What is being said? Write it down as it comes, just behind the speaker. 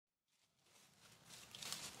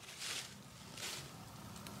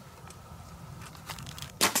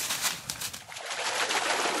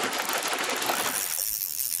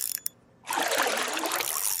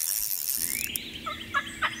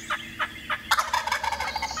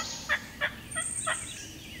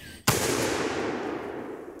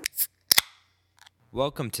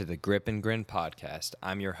Welcome to the Grip and Grin podcast.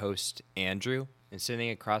 I'm your host, Andrew, and sitting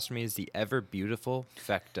across from me is the ever beautiful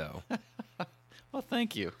Fecteau. Well,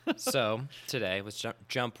 thank you. So, today, let's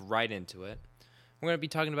jump right into it. We're going to be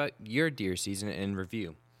talking about your deer season in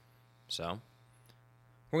review. So,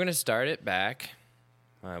 we're going to start it back,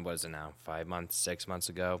 what is it now, 5 months, 6 months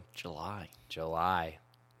ago? July.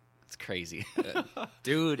 It's crazy.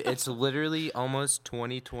 Dude, it's literally almost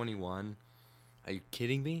 2021. Are you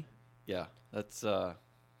kidding me? Yeah, that's,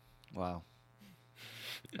 wow.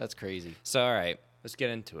 That's crazy. So, all right, let's get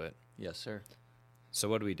into it. Yes, sir. So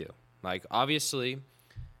what do we do? Like, obviously,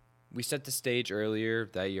 we set the stage earlier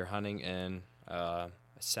that you're hunting in a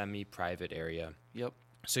semi-private area. Yep.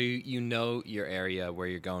 So you know your area where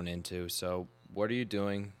you're going into. So what are you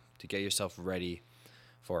doing to get yourself ready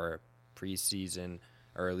for preseason,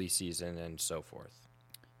 early season, and so forth?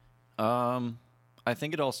 I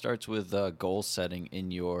think it all starts with goal setting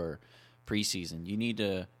in your preseason. You need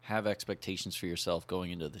to have expectations for yourself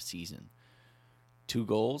going into the season. 2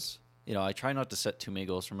 goals. You know, I try not to set too many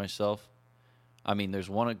goals for myself. I mean, there's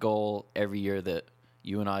one goal every year that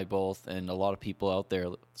you and I both and a lot of people out there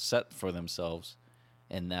set for themselves,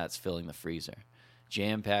 and that's filling the freezer.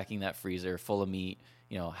 Jam-packing that freezer full of meat,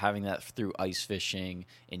 you know, having that through ice fishing,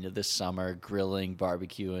 into the summer, grilling,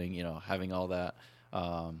 barbecuing, you know, having all that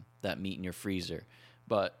that meat in your freezer.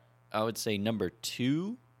 But I would say number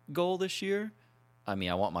 2 goal this year, I mean,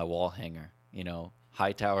 I want my wall hanger, you know.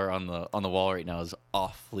 High tower on the wall right now is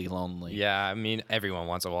awfully lonely. Yeah, I mean, everyone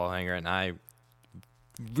wants a wall hanger, and I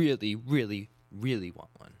really, really, really want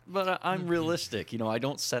one. But I'm realistic. You know, I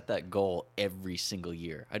don't set that goal every single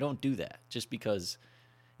year. I don't do that just because,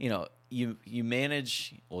 you know, you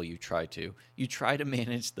manage, well, you try to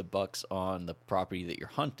manage the bucks on the property that you're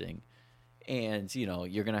hunting. And, you know,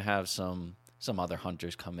 you're going to have some other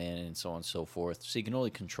hunters come in and so on and so forth. So you can only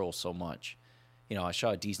control so much. You know, I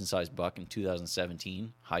shot a decent-sized buck in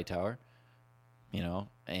 2017, high tower, you know,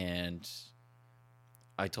 and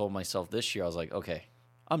I told myself this year, I was like, okay,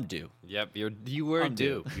 I'm due. Yep, you were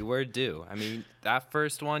due. You were due. I mean, that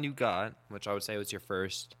first one you got, which I would say was your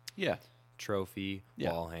first trophy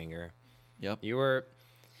wall hanger. Yep.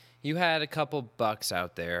 You had a couple bucks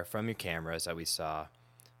out there from your cameras that we saw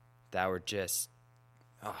that were just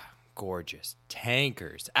gorgeous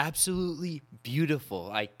tankers, absolutely beautiful,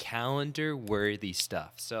 like calendar worthy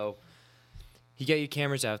stuff. So you get your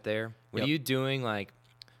cameras out there. What are you doing? Like,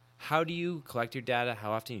 how do you collect your data?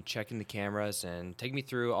 How often you check in the cameras? And take me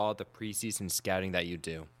through all the preseason scouting that you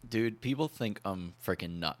do. Dude, people think I'm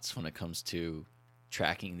freaking nuts when it comes to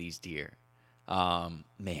tracking these deer.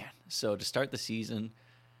 Man, so to start the season,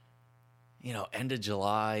 you know, end of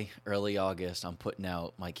July, early August, I'm putting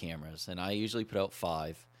out my cameras, and I usually put out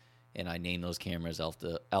 5. And I name those cameras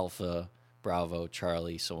Alpha, Bravo,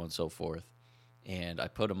 Charlie, so on and so forth. And I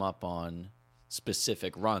put them up on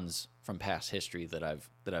specific runs from past history that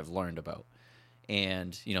I've learned about.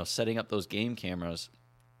 And, you know, setting up those game cameras,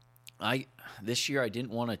 this year I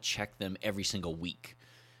didn't want to check them every single week.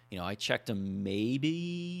 You know, I checked them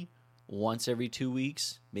maybe once every 2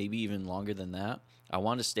 weeks, maybe even longer than that. I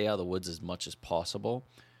wanted to stay out of the woods as much as possible.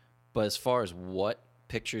 But as far as what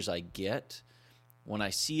pictures I get, when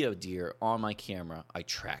I see a deer on my camera, I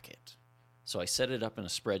track it. So I set it up in a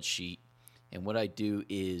spreadsheet, and what I do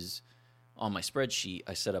is, on my spreadsheet,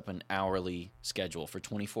 I set up an hourly schedule for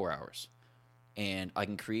 24 hours. And I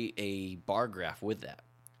can create a bar graph with that.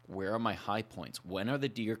 Where are my high points? When are the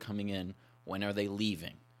deer coming in? When are they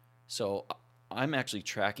leaving? So I'm actually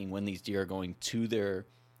tracking when these deer are going to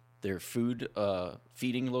their food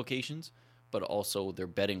feeding locations, but also their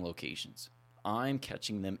bedding locations. I'm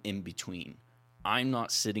catching them in between. I'm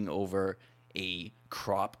not sitting over a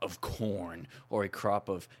crop of corn or a crop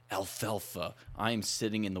of alfalfa. I'm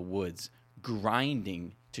sitting in the woods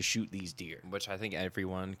grinding to shoot these deer. Which I think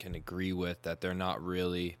everyone can agree with, that they're not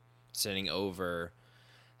really sitting over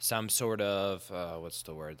some sort of, what's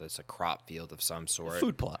the word? That's a crop field of some sort.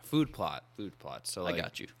 Food plot. Food plot. So I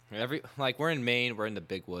got you. We're in Maine, we're in the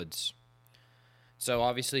big woods. So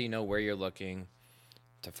obviously you know where you're looking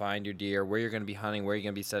to find your deer, where you're going to be hunting, where you're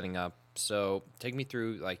going to be setting up. So take me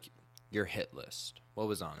through like your hit list. What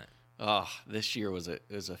was on it? This year was a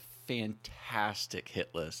fantastic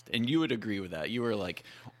hit list, and you would agree with that. You were like,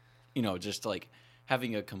 you know, just like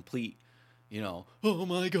having a complete, you know, oh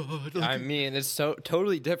my god. I mean, it's so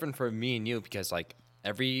totally different for me and you, because like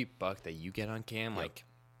every buck that you get on cam, like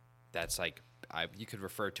that's like you could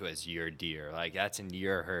refer to as your deer. Like that's in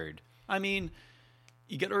your herd. I mean,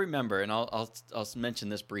 you got to remember, and I'll mention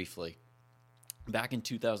this briefly. Back in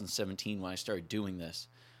 2017, when I started doing this,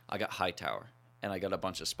 I got high tower, and I got a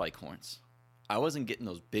bunch of spike horns. I wasn't getting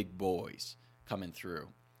those big boys coming through.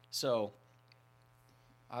 So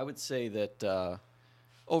I would say that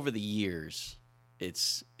over the years,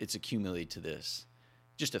 it's accumulated to this.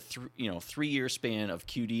 Just a 3-year span of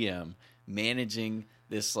QDM managing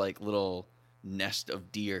this like little nest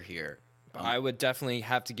of deer here. I would definitely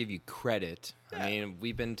have to give you credit. Yeah. I mean,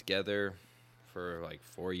 we've been together for like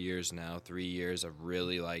 4 years now, 3 years of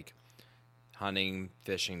really like hunting,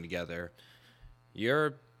 fishing together.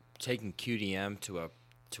 You're taking QDM to a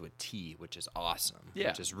T, which is awesome. Yeah.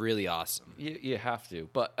 Which is really awesome. You have to.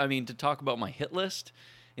 But I mean, to talk about my hit list,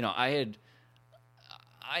 I had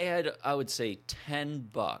I would say 10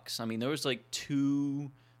 bucks. I mean, there was like 2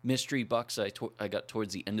 mystery bucks I got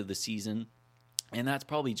towards the end of the season, and that's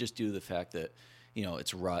probably just due to the fact that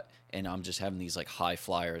it's rut and I'm just having these like high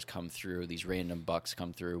flyers come through, these random bucks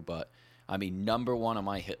come through. But I mean, number one on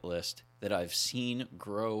my hit list that I've seen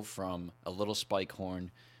grow from a little spike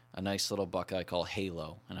horn, a nice little buck I call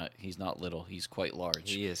Halo, and he's not little, he's quite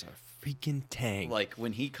large. He is a freaking tank. Like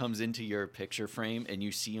when he comes into your picture frame and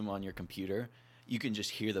you see him on your computer, you can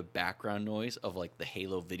just hear the background noise of like the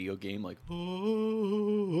Halo video game, like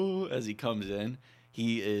oh, as he comes in.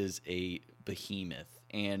 He is a behemoth.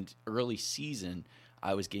 And early season,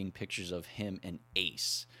 I was getting pictures of him and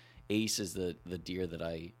Ace. Ace is the deer that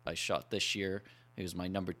I shot this year. He was my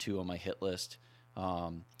number 2 on my hit list.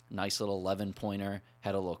 Nice little 11-pointer,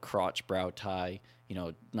 had a little crotch brow tie,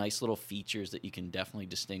 nice little features that you can definitely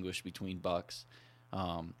distinguish between bucks.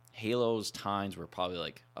 Halo's tines were probably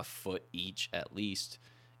like a foot each at least.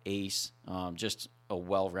 Ace, just a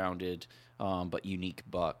well-rounded but unique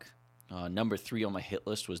buck. Number 3 on my hit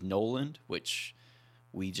list was Noland, which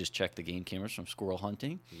we just checked the game cameras from squirrel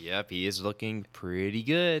hunting. Yep, he is looking pretty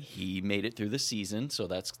good. He made it through the season, so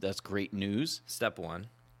that's great news. Step 1.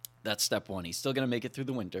 That's step 1. He's still going to make it through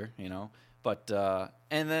the winter, But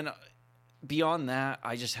and then beyond that,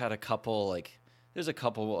 I just had a couple there's a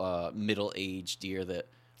couple middle-aged deer that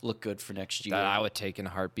look good for next year. That I would take in a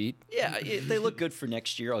heartbeat. Yeah, they look good for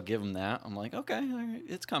next year. I'll give them that. I'm like, okay, all right,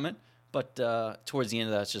 it's coming. But towards the end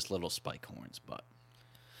of that, it's just little spike horns. But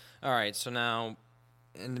all right, so now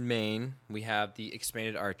in Maine, we have the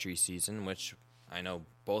expanded archery season, which I know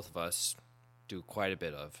both of us do quite a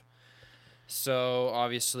bit of. So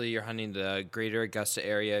obviously, you're hunting the greater Augusta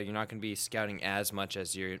area. You're not going to be scouting as much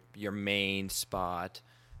as your main spot.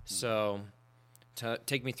 So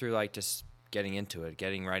take me through like just getting into it,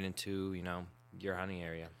 getting right into your hunting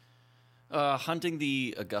area. Hunting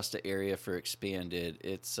the Augusta area for expanded,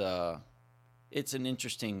 it's an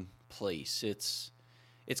interesting place. It's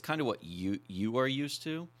kind of what you are used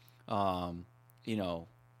to.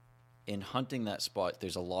 In hunting that spot,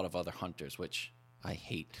 there's a lot of other hunters, which I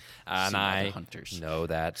hate. And other I hunters. know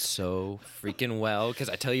that so freaking well because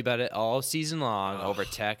I tell you about it all season long over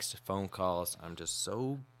text, phone calls. I'm just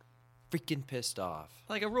so freaking pissed off.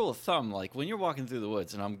 Like a rule of thumb, like when you're walking through the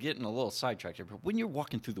woods, and I'm getting a little sidetracked here, but when you're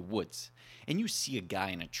walking through the woods and you see a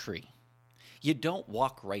guy in a tree, you don't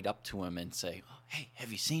walk right up to him and say, "Hey,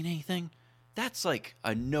 have you seen anything?" That's like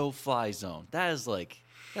a no-fly zone. That's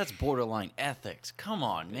borderline ethics. Come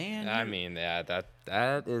on, man. I mean, yeah,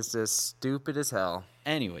 that is just stupid as hell.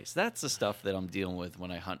 Anyways, that's the stuff that I'm dealing with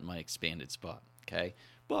when I hunt my expanded spot, okay?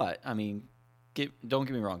 But, I mean, don't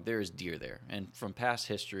get me wrong, there is deer there. And from past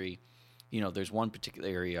history, there's one particular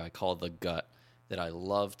area I call the gut that I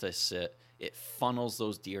love to sit. It funnels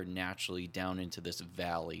those deer naturally down into this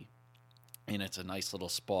valley, and it's a nice little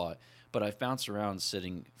spot. But I've bounced around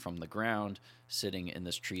sitting from the ground, sitting in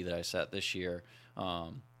this tree that I sat this year.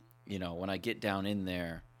 When I get down in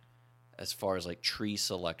there, as far as like tree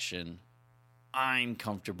selection, I'm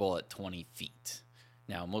comfortable at 20 feet.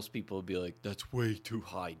 Now, most people would be like, that's way too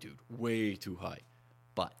high, dude, way too high.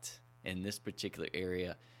 But in this particular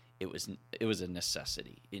area, it was a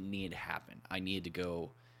necessity. It needed to happen. I needed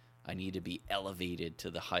to be elevated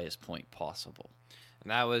to the highest point possible.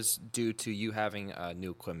 And that was due to you having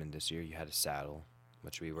new equipment this year. You had a saddle,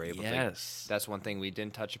 which we were able to. That's one thing we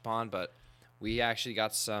didn't touch upon, but we actually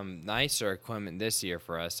got some nicer equipment this year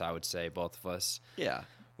for us, I would say, both of us. Yeah.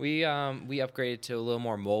 We upgraded to a little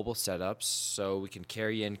more mobile setups so we can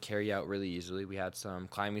carry in, carry out really easily. We had some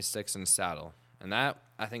climbing sticks and a saddle. And that,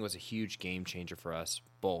 I think, was a huge game changer for us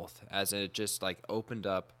both, as it just opened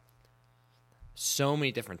up so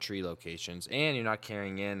many different tree locations. And you're not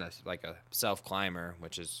carrying in a self-climber,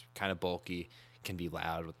 which is kind of bulky, can be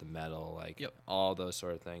loud with the metal, all those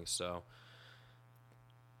sort of things. So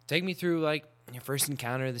take me through your first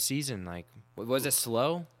encounter of the season. Was it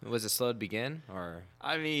slow? Was it slow to begin, or?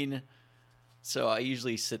 I mean, so I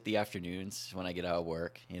usually sit the afternoons when I get out of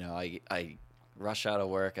work. I rush out of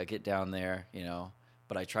work. I get down there.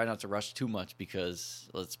 but I try not to rush too much because,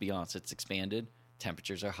 let's be honest, it's expanded.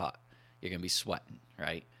 Temperatures are hot. You're going to be sweating,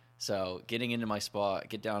 right? So getting into my spot,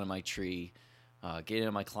 get down in my tree, get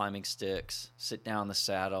into my climbing sticks, sit down in the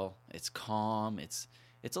saddle. It's calm. It's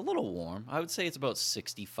a little warm. I would say it's about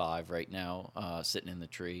 65 right now, sitting in the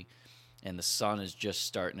tree. And the sun is just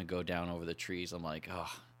starting to go down over the trees. I'm like,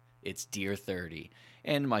 oh, it's deer 30.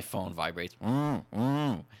 And my phone vibrates.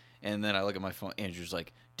 And then I look at my phone. Andrew's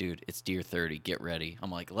like, dude, it's deer 30. Get ready.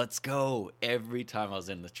 I'm like, let's go. Every time I was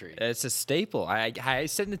in the tree. It's a staple. I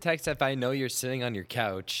send the text if I know you're sitting on your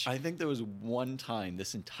couch. I think there was one time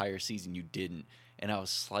this entire season you didn't. And I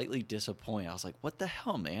was slightly disappointed. I was like, what the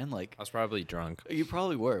hell, man? Like, I was probably drunk. You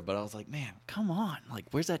probably were. But I was like, man, come on. Like,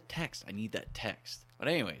 where's that text? I need that text. But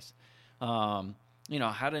anyways, I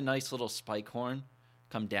had a nice little spike horn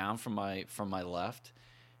come down from my left.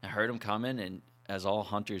 I heard him coming, and as all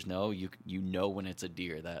hunters know, you know when it's a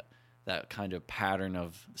deer, that kind of pattern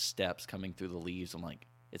of steps coming through the leaves. I'm like,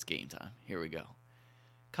 it's game time. Here we go.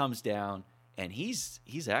 Comes down, and he's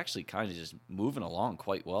actually kind of just moving along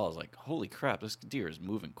quite well. I was like, holy crap, this deer is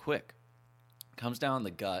moving quick. Comes down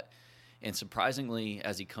the gut, and surprisingly,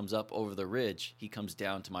 as he comes up over the ridge, he comes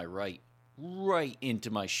down to my right into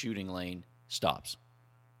my shooting lane, stops.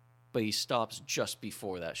 But he stops just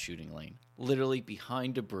before that shooting lane. Literally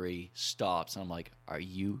behind debris, stops. And I'm like, are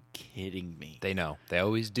you kidding me? They know. They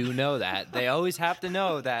always do know that. They always have to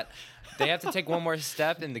know that they have to take one more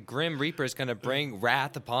step and the Grim Reaper is going to bring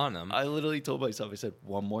wrath upon them. I literally told myself, I said,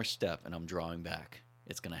 one more step and I'm drawing back.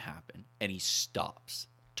 It's going to happen. And he stops,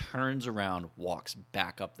 turns around, walks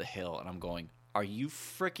back up the hill. And I'm going, are you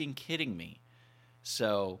freaking kidding me?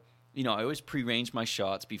 So, I always pre-range my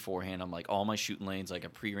shots beforehand. I'm like, all my shooting lanes, like I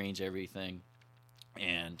pre-range everything.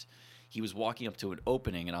 And he was walking up to an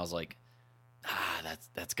opening, and I was like,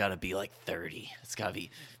 that's got to be like 30. It's got to be.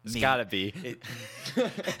 It's got to be.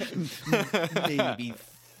 Maybe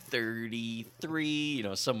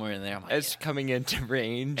 33, somewhere in there. I'm like, it's coming into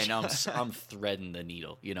range. And I'm threading the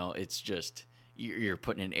needle. It's just, you're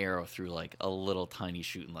putting an arrow through like a little tiny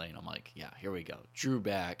shooting lane. I'm like, yeah, here we go. Drew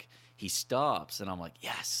back. He stops, and I'm like,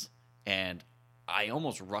 yes. And I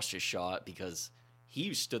almost rushed his shot because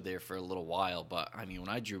he stood there for a little while. But, I mean, when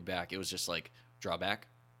I drew back, it was just like, draw back,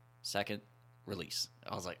 second, release.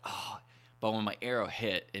 I was like, oh. But when my arrow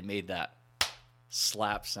hit, it made that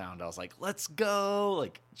slap sound. I was like, let's go.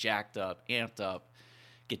 Like, jacked up, amped up,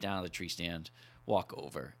 get down to the tree stand, walk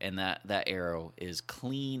over. And that arrow is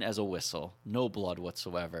clean as a whistle, no blood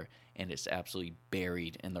whatsoever, and it's absolutely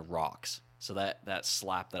buried in the rocks. So that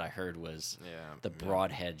slap that I heard was the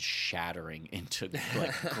broadhead shattering into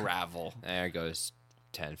like gravel. There goes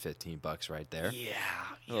 $10-15 right there. Yeah.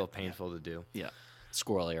 A little painful to do. Yeah.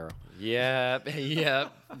 Squirrel arrow. Yep.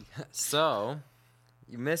 So,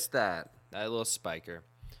 you missed that little spiker.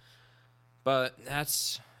 But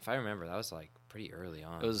that's, if I remember, that was like pretty early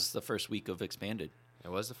on. It was the first week of Expanded. It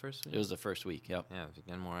was the first week? It was the first week, yep. Yeah,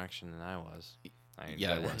 getting more action than I was. It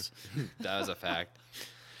was. That was a fact.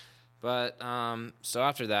 But, so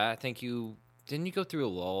after that, I think didn't you go through a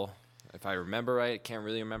lull? If I remember right, I can't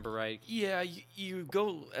really remember right. Yeah, you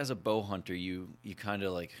go, as a bow hunter, you kind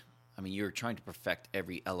of like, you're trying to perfect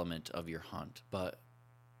every element of your hunt. But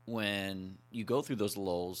when you go through those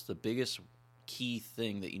lulls, the biggest key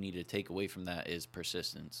thing that you need to take away from that is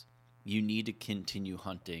persistence. You need to continue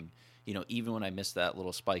hunting. Even when I missed that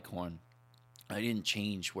little spike horn, I didn't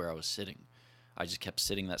change where I was sitting. I just kept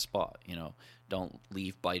sitting that spot, Don't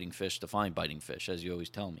leave biting fish to find biting fish, as you always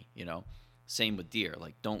tell me, Same with deer.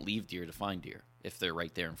 Like, don't leave deer to find deer if they're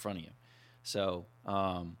right there in front of you. So,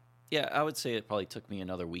 I would say it probably took me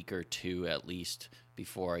another week or two at least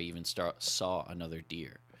before I even saw another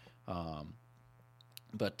deer.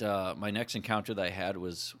 But my next encounter that I had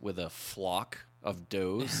was with a flock of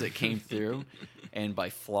does that came through. And by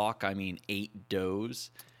flock, I mean 8 does.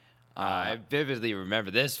 I vividly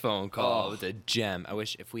remember this phone call. It was a gem. I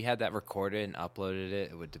wish if we had that recorded and uploaded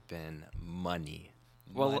it, it would have been money.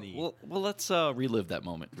 Well, let's relive that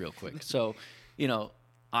moment real quick. So,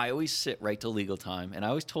 I always sit right till legal time, and I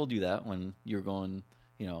always told you that when you were going,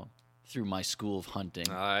 through my school of hunting.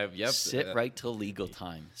 Yep. Sit right till legal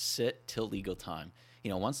time. Sit till legal time.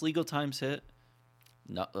 Once legal time's hit,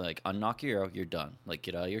 unnock your arrow, you're done. Like,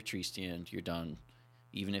 get out of your tree stand, you're done.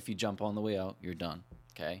 Even if you jump on the way out, you're done.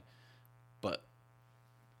 Okay? But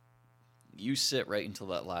you sit right until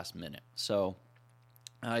that last minute. So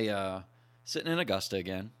I sitting in Augusta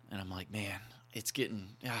again, and I'm like, man, it's getting.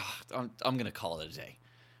 I'm gonna call it a day.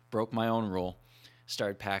 Broke my own rule.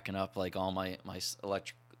 Started packing up like all my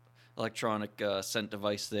electronic scent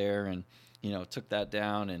device there, and took that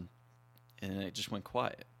down, and it just went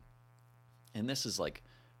quiet. And this is like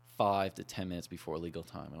 5 to 10 minutes before legal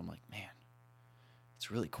time. And I'm like, man,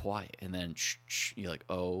 it's really quiet. And then you're like,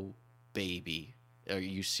 oh, baby, are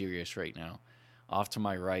you serious right now? Off to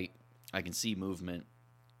my right, I can see movement,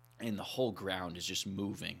 and the whole ground is just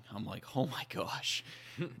moving. I'm like, oh my gosh.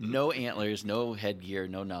 No antlers, no headgear,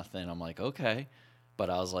 no nothing. I'm like, okay. But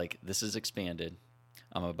I was like, this is expanded.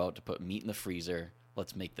 I'm about to put meat in the freezer.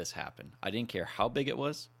 Let's make this happen. I didn't care how big it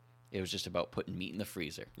was. It was just about putting meat in the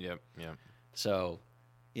freezer. Yep. So,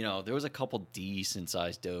 there was a couple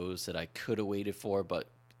decent-sized does that I could have waited for, but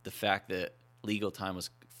the fact that legal time was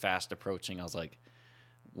fast approaching, I was like,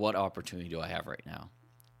 what opportunity do I have right now?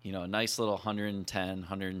 A nice little 110,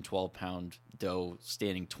 112-pound doe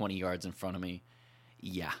standing 20 yards in front of me.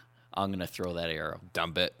 Yeah, I'm going to throw that arrow.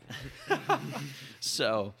 Dump it.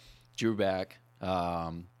 So, drew back.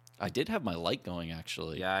 I did have my light going,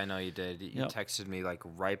 actually. Yeah, I know you did. You texted me like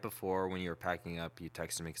right before when you were packing up. You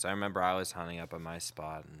texted me because I remember I was hunting up at my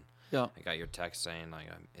spot, and I got your text saying like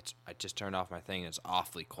I just turned off my thing and it's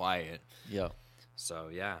awfully quiet. Yeah. So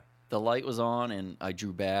yeah, the light was on and I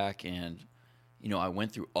drew back, and I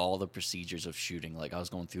went through all the procedures of shooting. Like I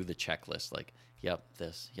was going through the checklist. Like, yep,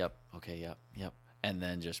 this, yep, okay, yep, and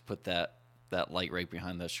then just put that light right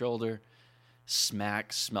behind the shoulder.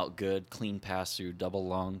 Smack, smelt good, clean pass through, double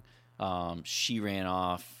lung. She ran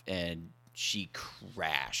off and she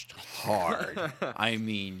crashed hard. I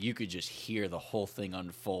mean, you could just hear the whole thing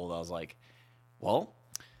unfold. I was like, well,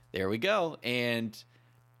 there we go. And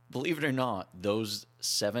believe it or not, those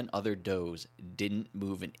 7 other does didn't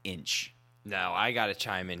move an inch. No, I got to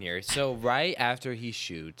chime in here. So right after he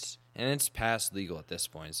shoots, and it's past legal at this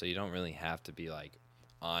point, so you don't really have to be like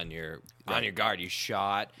on your guard. You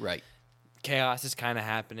shot. Right. Chaos is kind of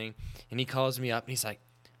happening, and he calls me up and he's like,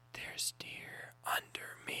 there's deer under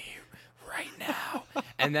me right now.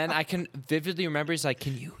 And then I can vividly remember, he's like,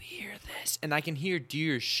 can you hear this? And I can hear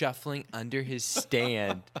deer shuffling under his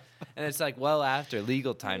stand. And it's like well after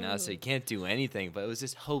legal time now, so you can't do anything. But it was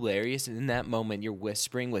just hilarious. And in that moment, you're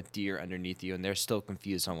whispering with deer underneath you, and they're still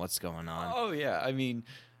confused on what's going on. Oh, yeah. I mean,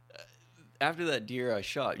 after that deer I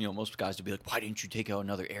shot, most guys would be like, why didn't you take out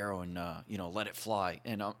another arrow and, let it fly?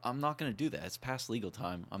 And I'm not going to do that. It's past legal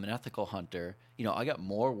time. I'm an ethical hunter. I got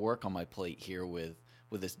more work on my plate here with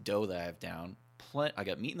this doe that I have down. I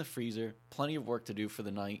got meat in the freezer, plenty of work to do for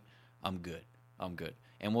the night. I'm good.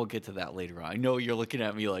 And we'll get to that later on. I know you're looking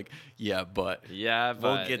at me like, but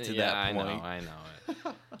we'll get to that point. I know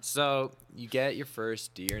it. So you get your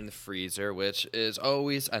first deer in the freezer, which is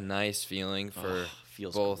always a nice feeling for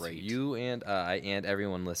feels both great. You and I and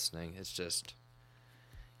everyone listening. It's just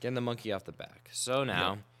getting the monkey off the back. So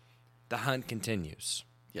now the hunt continues.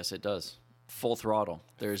 Yes, it does. Full throttle.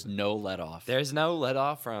 There's no let off. There's no let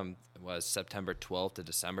off from September 12th to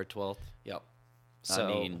December 12th. Yep.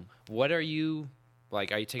 So what are you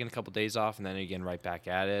like? Are you taking a couple days off and then are you getting right back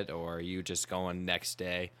at it, or are you just going next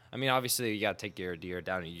day? I mean, obviously you got to take your deer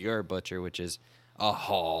down to your butcher, which is a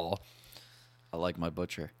haul. I like my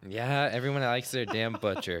butcher. Yeah, everyone likes their damn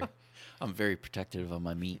butcher. I'm very protective of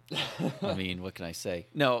my meat. I mean, what can I say?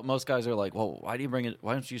 No, most guys are like, well, why do you bring it?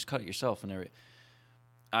 Why don't you just cut it yourself? And everything?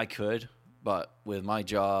 I could, but with my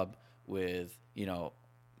job, with,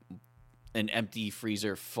 an empty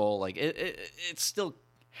freezer full, like it's still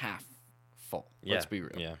half full. Yeah, let's be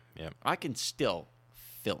real. Yeah. I can still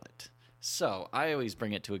fill it. So I always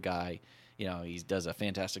bring it to a guy. He does a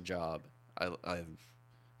fantastic job.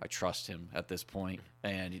 I trust him at this point,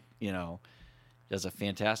 and does a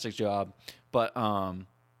fantastic job. But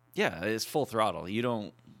it's full throttle.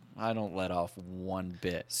 I don't let off one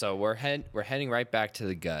bit. So we're heading right back to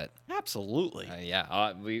the gut. Absolutely.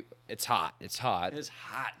 It's hot. It's hot,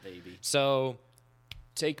 baby. So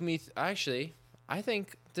take me. Actually, I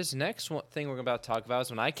think this next thing we're about to talk about is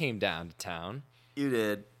when I came down to town. You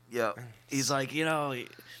did. Yep. He's like,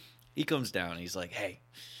 he comes down. And he's like, hey,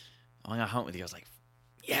 I'm gonna hunt with you. I was like,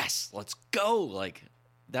 yes, let's go. Like,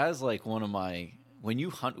 that is like one of my. When you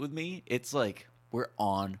hunt with me, it's like we're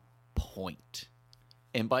on point.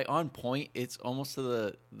 And by on point, it's almost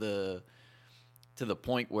to the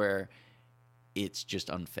point where it's just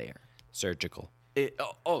unfair. Surgical.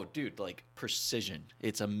 Dude, like precision.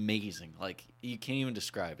 It's amazing. Like, you can't even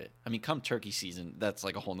describe it. I mean, come turkey season, that's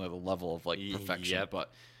like a whole nother level of like perfection. Yep.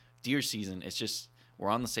 But deer season, it's just we're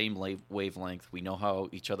on the same wavelength. We know how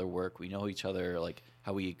each other work. We know each other, like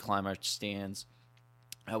how we climb our stands,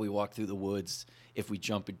 how we walk through the woods. If we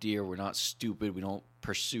jump a deer, we're not stupid. We don't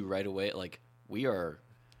pursue right away. Like, we are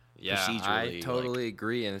procedurally. I totally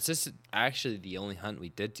agree. And it's just actually the only hunt we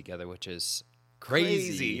did together, which is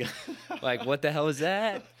crazy. crazy. Like, what the hell is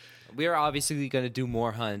that? we are obviously going to do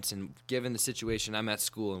more hunts, and given the situation, I'm at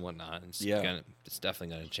school and whatnot, it's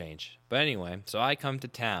definitely going to change. But anyway, so I come to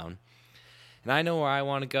town, and I know where I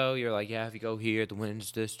want to go. You're like, yeah, if you go here, the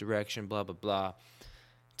wind's this direction, blah, blah, blah.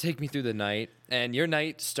 Take me through the night, and your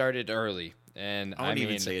night started early. And I wouldn't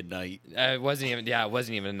even say a night. It wasn't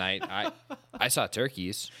even a night. I saw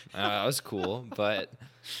turkeys. That was cool, but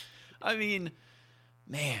I mean,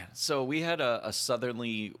 man, so we had a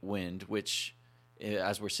southerly wind, which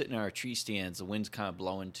as we're sitting in our tree stands, the wind's kind of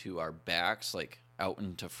blowing to our backs, like out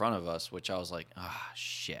into front of us, which I was like,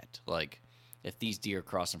 shit. Like, if these deer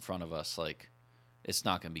cross in front of us, like, it's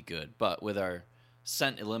not going to be good. But with our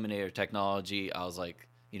scent eliminator technology, I was like,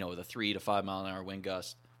 with a 3 to 5 mile an hour wind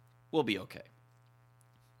gust, we'll be okay.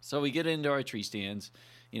 So we get into our tree stands.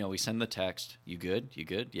 We send the text. You good? You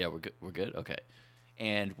good? Yeah, we're good. We're good. Okay.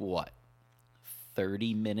 And what?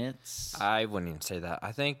 30 minutes? I wouldn't even say that.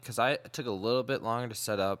 I think because it took a little bit longer to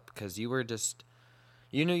set up because you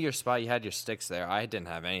knew your spot. You had your sticks there. I didn't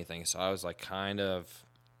have anything, so I was like kind of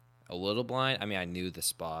a little blind. I mean, I knew the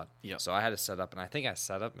spot. Yeah. So I had to set up, and I think I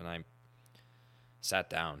set up and I sat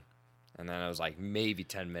down. And then it was like maybe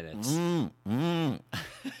 10 minutes.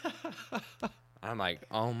 I'm like,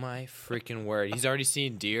 oh my freaking word. He's already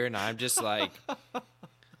seen deer, and I'm just like, all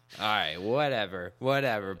right, whatever.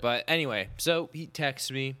 But anyway, so he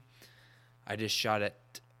texts me. I just shot at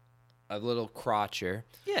a little crotcher.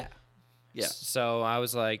 Yeah. So I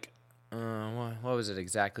was like, what was it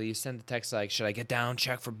exactly? You sent the text like, should I get down,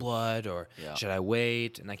 check for blood, or should I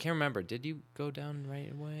wait? And I can't remember. Did you go down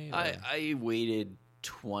right away? I waited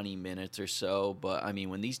 20 minutes or so, but I mean,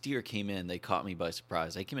 when these deer came in, they caught me by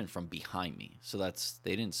surprise. They came in from behind me, so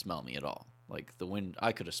they didn't smell me at all. Like the wind,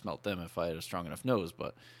 I could have smelt them if I had a strong enough nose,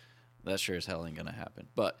 but that sure as hell ain't gonna happen.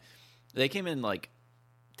 But they came in like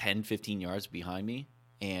 10, 15 yards behind me,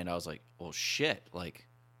 and I was like, well, shit, like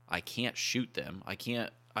I can't shoot them. I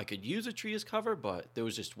could use a tree as cover, but there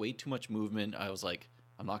was just way too much movement. I was like,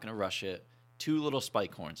 I'm not gonna rush it. Two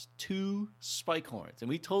spike horns. And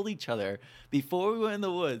we told each other before we went in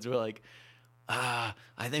the woods, we're like, I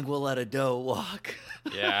think we'll let a doe walk.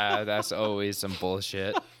 Yeah, that's always some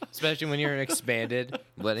bullshit. Especially when you're expanded.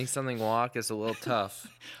 Letting something walk is a little tough.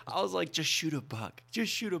 I was like, just shoot a buck.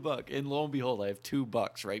 And lo and behold, I have 2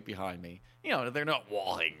 bucks right behind me. They're not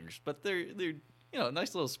wall hangers, but they're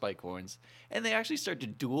nice little spike horns. And they actually start to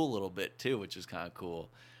duel a little bit too, which is kind of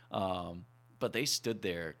cool. But they stood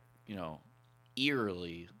there,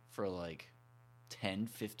 eerily for like 10,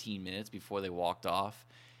 15 minutes before they walked off.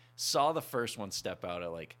 Saw the first one step out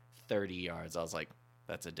at like 30 yards. I was like,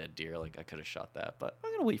 that's a dead deer. Like, I could have shot that, but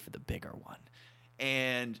I'm going to wait for the bigger one.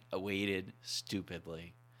 And I waited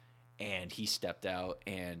stupidly. And he stepped out,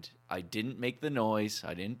 and I didn't make the noise.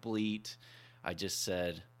 I didn't bleat. I just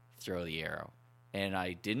said, throw the arrow. And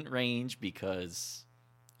I didn't range because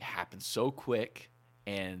it happened so quick.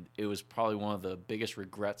 And it was probably one of the biggest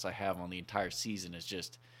regrets I have on the entire season is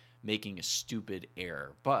just making a stupid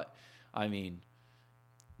error. But, I mean,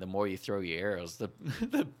 the more you throw your arrows, the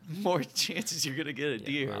more chances you're going to get a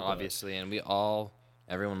deer. Well, obviously, and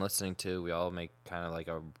everyone listening to, we all make kind of like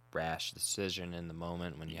a rash decision in the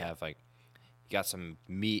moment when you have like, you got some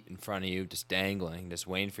meat in front of you just dangling, just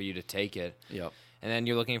waiting for you to take it. Yep. And then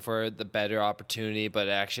you're looking for the better opportunity, but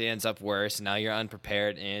it actually ends up worse. And now you're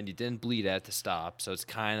unprepared, and you didn't bleed at the stop. So it's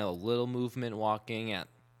kind of a little movement walking at,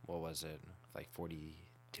 what was it, like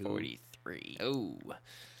 42? 43. Oh.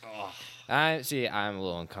 I'm a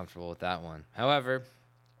little uncomfortable with that one. However,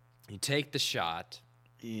 you take the shot.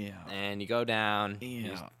 Yeah. And you go down.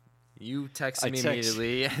 Yeah. You text me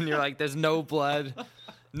immediately, and you're like, there's no blood.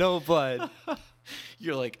 No blood.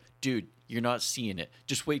 You're like, dude, you're not seeing it.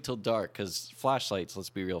 Just wait till dark, because flashlights, let's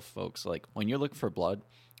be real, folks. Like, when you're looking for blood,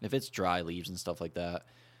 if it's dry leaves and stuff like that,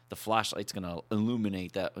 the flashlight's going to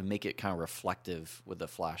illuminate that and make it kind of reflective with the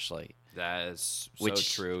flashlight. That is so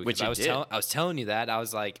true. Which I was telling you that. I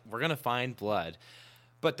was like, we're going to find blood.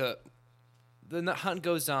 But the hunt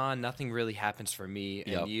goes on. Nothing really happens for me.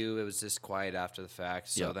 And it was just quiet after the fact.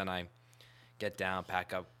 So then I get down,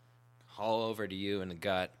 pack up, haul over to you in the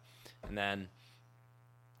gut. And then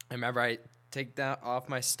I remember I take that off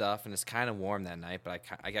my stuff, and it's kind of warm that night, but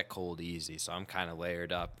I got cold easy, so I'm kind of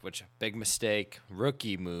layered up, which big mistake,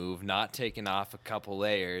 rookie move, not taking off a couple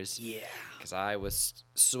layers. Yeah. Because I was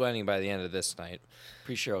sweating by the end of this night.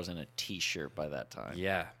 Pretty sure I was in a T-shirt by that time.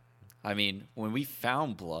 Yeah. I mean, when we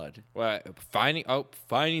found blood. Well,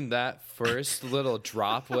 finding that first little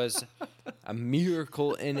drop was a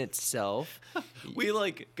miracle in itself. We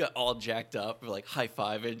like got all jacked up, like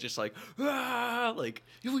high-fiving, just like, like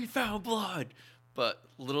we found blood. But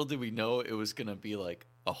little did we know it was gonna be like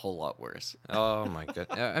a whole lot worse. Oh my god!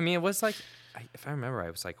 I mean, it was like, if I remember,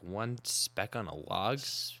 it was like one speck on a log.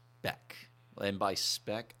 Speck. And by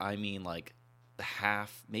speck, I mean like the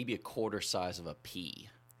half, maybe a quarter size of a pea.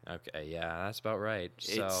 Okay, yeah, that's about right.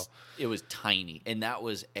 It was tiny, and that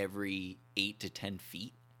was every 8 to 10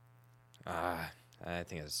 feet. I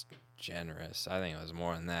think it's generous. I think it was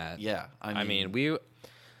more than that. Yeah, I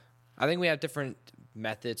think we have different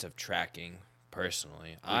methods of tracking.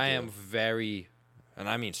 Personally, I am very, and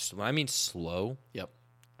I mean when I mean slow. Yep.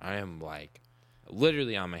 I am like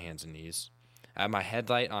literally on my hands and knees. I have my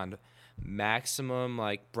headlight on maximum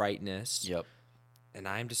like brightness. Yep. And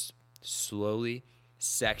I'm just slowly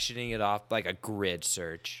sectioning it off like a grid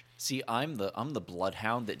search. See, I'm the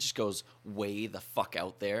bloodhound that just goes way the fuck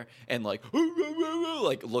out there and like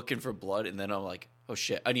looking for blood, and then I'm like, oh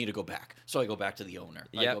shit, I need to go back. So I go back to the owner.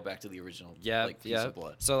 I go back to the original piece of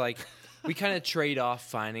blood. So like we kind of trade off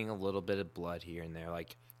finding a little bit of blood here and there.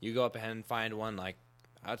 Like you go up ahead and find one like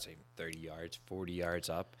I'd say 30 yards, 40 yards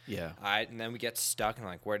up. Yeah. And then we get stuck and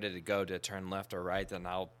like where did it go? Did it turn left or right? Then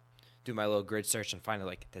I'll do my little grid search and find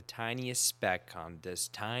like the tiniest speck on this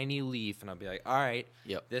tiny leaf, and I'll be like, all right,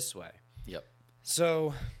 this way. Yep.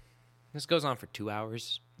 So this goes on for 2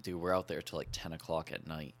 hours. Dude, we're out there till like 10 o'clock at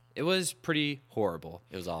night. It was pretty horrible.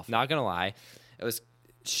 It was awful. Not gonna lie, it was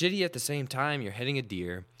shitty at the same time. You're hitting a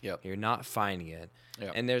deer. Yep. You're not finding it.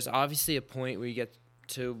 Yep. And there's obviously a point where you get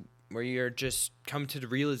to where you're just come to the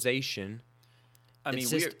realization. I mean,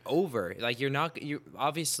 it's just over. Like you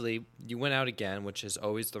obviously you went out again, which is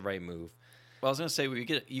always the right move. Well, I was gonna say you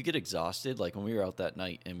get exhausted. Like when we were out that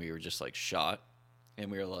night and we were just like shot,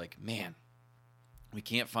 and we were like, man, we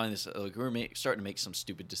can't find this. Like we were starting to make some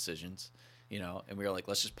stupid decisions, and we were like,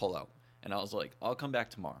 let's just pull out. And I was like, I'll come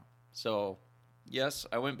back tomorrow. So yes,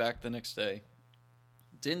 I went back the next day.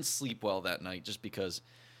 Didn't sleep well that night just because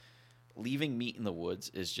leaving meat in the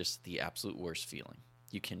woods is just the absolute worst feeling.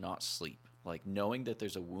 You cannot sleep. Like knowing that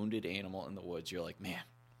there's a wounded animal in the woods, you're like, man,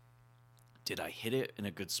 did I hit it in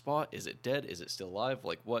a good spot? Is it dead? Is it still alive?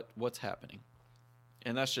 Like what's happening?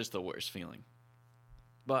 And that's just the worst feeling.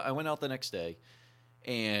 But I went out the next day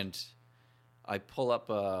and I pull up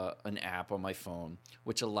an app on my phone,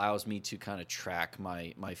 which allows me to kind of track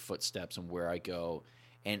my footsteps and where I go.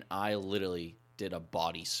 And I literally did a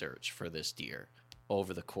body search for this deer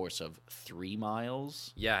over the course of 3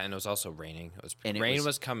 miles. Yeah, and it was also raining. Rain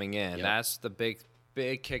was coming in. Yep. That's the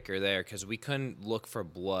big kicker there, because we couldn't look for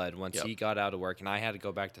blood once he got out of work, and I had to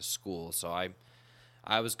go back to school. So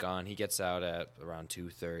I was gone. He gets out at around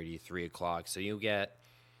 2:30, 3 o'clock. So you get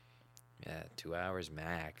 2 hours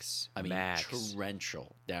max. I mean,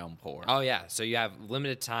 torrential downpour. Oh yeah. So you have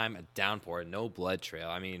limited time, a downpour, no blood trail.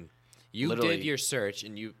 I mean, you literally did your search,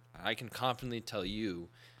 and I can confidently tell you,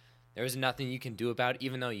 there was nothing you can do about it,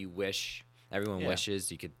 even though you wish, everyone wishes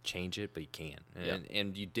you could change it, but you can't.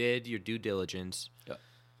 And you did your due diligence. Yep.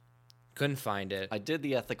 Couldn't find it. I did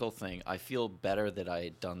the ethical thing. I feel better that I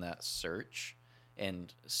had done that search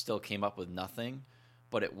and still came up with nothing.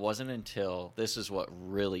 But it wasn't until, this is what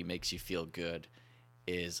really makes you feel good,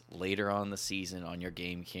 is later on in the season on your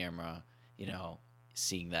game camera,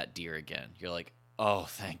 seeing that deer again. You're like, oh,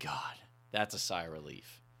 thank God. That's a sigh of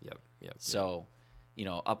relief. Yep. So...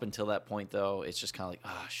 up until that point, though, it's just kind of like,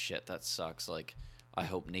 oh, shit, that sucks. Like, I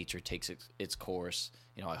hope nature takes its course.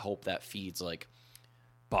 I hope that feeds, like,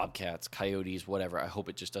 bobcats, coyotes, whatever. I hope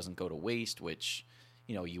it just doesn't go to waste, which,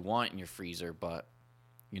 you want in your freezer. But,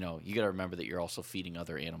 you got to remember that you're also feeding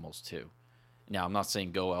other animals, too. Now, I'm not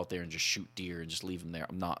saying go out there and just shoot deer and just leave them there.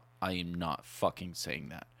 I am not fucking saying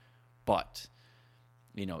that. But,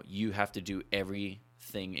 you have to do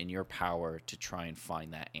everything in your power to try and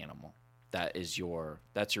find that animal. That's your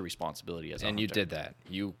responsibility as a hunter. And you did that.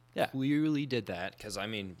 You clearly did that, because, I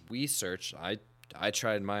mean, we searched. I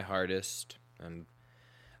tried my hardest, and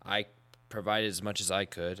I provided as much as I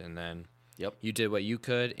could, and then you did what you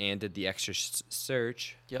could and did the extra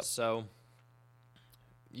search. Yep. So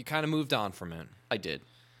you kind of moved on from it. I did.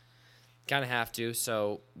 Kind of have to.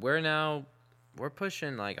 So we're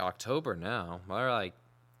pushing, like, October now. We're, like,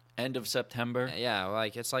 end of September. Yeah,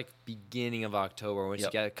 like it's like beginning of October, once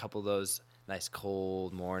you get a couple of those nice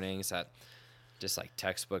cold mornings that just like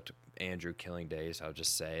textbook Andrew killing days. I'll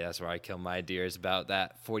just say that's where I kill my deer, is about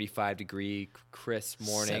that 45-degree crisp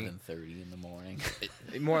morning. 7:30 in the morning.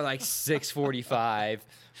 More like 6:45.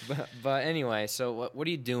 But anyway, so what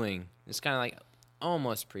are you doing? It's kind of like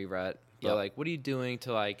almost pre-rut, but like what are you doing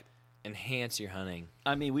to like enhance your hunting?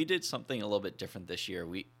 I mean, we did something a little bit different this year.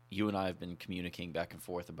 You and I have been communicating back and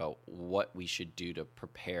forth about what we should do to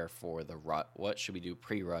prepare for the rut. What should we do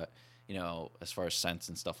pre-rut, as far as scents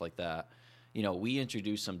and stuff like that. we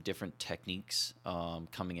introduced some different techniques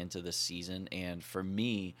coming into this season. And for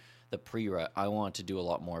me, the pre-rut, I want to do a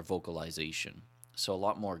lot more vocalization. So a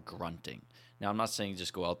lot more grunting. Now, I'm not saying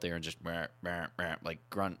just go out there and just like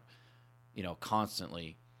grunt,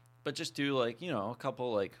 constantly. But just do like, a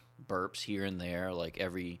couple like burps here and there, like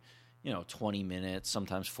every, 20 minutes,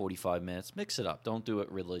 sometimes 45 minutes. Mix it up. Don't do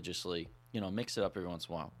it religiously. Mix it up every once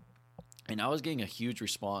in a while. And I was getting a huge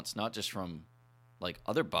response, not just from like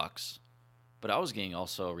other bucks, but I was getting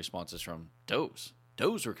also responses from does.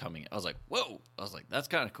 Does were coming. I was like, whoa. I was like, that's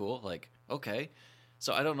kind of cool. Like, okay.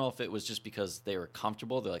 So I don't know if it was just because they were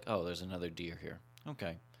comfortable. They're like, oh, there's another deer here.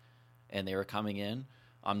 Okay. And they were coming in.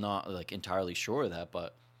 I'm not like entirely sure of that,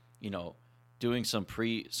 but doing some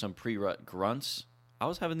pre-rut grunts, I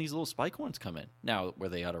was having these little spike horns come in. Now, were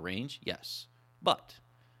they out of range? Yes. But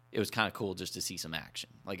it was kind of cool just to see some action.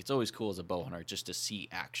 Like, it's always cool as a bow hunter just to see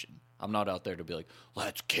action. I'm not out there to be like,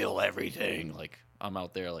 let's kill everything. Like, I'm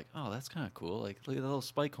out there like, oh, that's kind of cool. Like, look at the little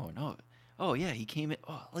spike horn. Oh, yeah, he came in.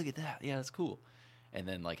 Oh, look at that. Yeah, that's cool. And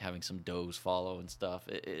then, like, having some does follow and stuff.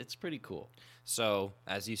 It's pretty cool. So,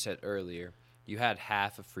 as you said earlier, you had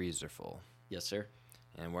half a freezer full. Yes, sir.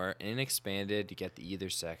 And we're in expanded. You get the either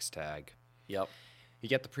sex tag. Yep. You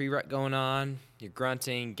get the pre-rut going on. You're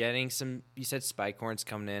grunting, getting some, you said spike horns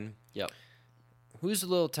coming in. Yep. Who's the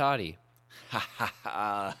little toddy?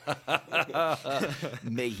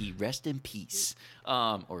 May he rest in peace.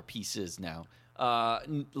 Or pieces now.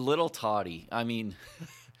 Little Toddy. I mean,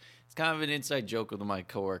 it's kind of an inside joke with my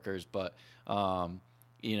coworkers, but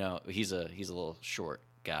he's a little short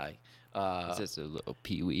guy. He's just a little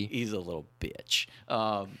peewee. He's a little bitch.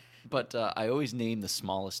 But I always name the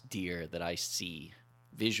smallest deer that I see,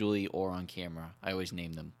 visually or on camera. I always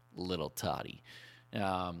name them Little Toddy.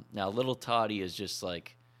 Now, Little Toddy is just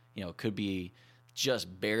like, could be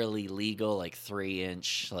just barely legal, like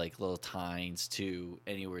 3-inch, like little tines, to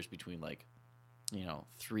anywhere between like,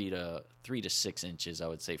 3 to 6 inches, I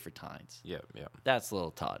would say, for tines. Yep. That's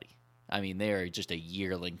Little Toddy. I mean, they're just a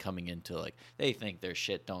yearling coming into, like, they think their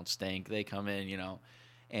shit don't stink. They come in,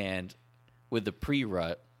 and with the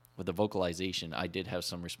pre-rut, with the vocalization, I did have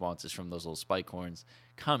some responses from those little spike horns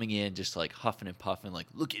coming in, just like huffing and puffing, like,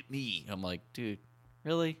 look at me. I'm like, dude,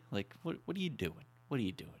 really? Like, what are you doing? What are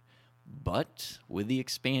you doing? But with the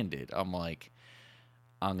expanded, I'm like,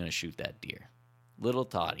 I'm going to shoot that deer. Little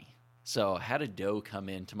Toddy. So I had a doe come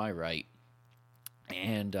in to my right,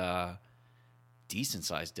 and decent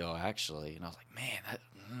sized doe, actually. And I was like, man,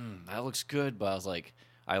 that looks good. But I was like,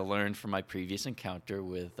 I learned from my previous encounter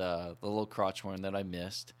with the little crotch horn that I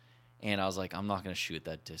missed. And I was like, I'm not going to shoot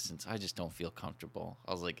that distance. I just don't feel comfortable.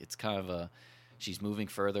 I was like, it's kind of she's moving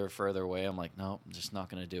further away. I'm like, no, I'm just not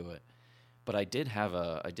going to do it. But I did have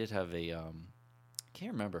a, I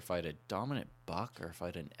can't remember if I had a dominant buck or if I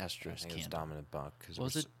had an estrus. I think it was dominant buck. Cause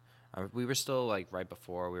was it? We were still like right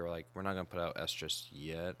before, we were like, we're not going to put out estrus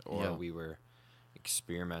yet. Or Yeah. we were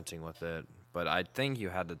experimenting with it. But I think you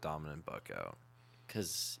had the dominant buck out.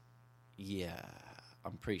 Because, yeah,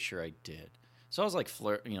 I'm pretty sure I did. So I was like,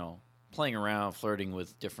 playing around, flirting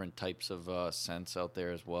with different types of scents out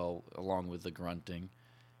there as well, along with the grunting.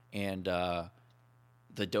 And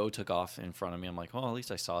the doe took off in front of me. I'm like, well, at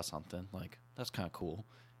least I saw something. Like, that's kind of cool,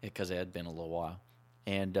 because it had been a little while.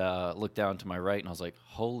 And looked down to my right, and I was like,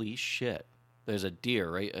 holy shit. There's a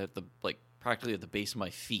deer right at the, like, practically at the base of my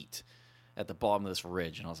feet at the bottom of this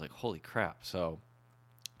ridge. And I was like, holy crap. So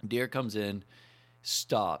deer comes in,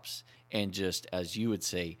 stops, and just, as you would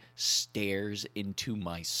say, stares into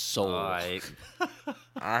my soul. I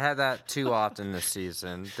had that too often this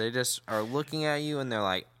season. They just are looking at you, and they're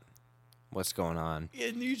like, what's going on?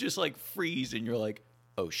 And you just like freeze, and you're like,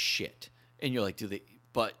 oh shit. And you're like,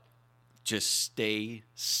 but just stay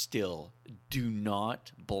still. Do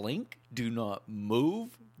not blink. Do not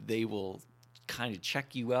move. They will kind of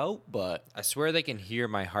check you out, but I swear they can hear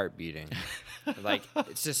my heart beating. Like,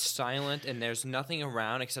 it's just silent, and there's nothing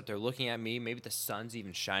around except they're looking at me. Maybe the sun's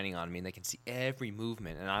even shining on me, and they can see every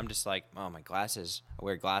movement. And I'm just like, oh, my glasses. I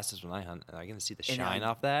wear glasses when I hunt. Am I going to see the shine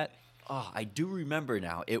off that? Oh, I do remember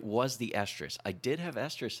now. It was the estrus. I did have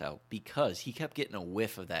estrus out because he kept getting a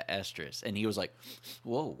whiff of that estrus, and he was like,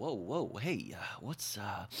 "Whoa, hey, what's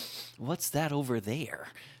that over there?"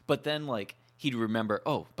 But then, like, he'd remember,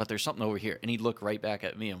 "Oh, but there's something over here," and he'd look right back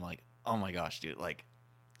at me. I'm like, "Oh my gosh, dude! Like,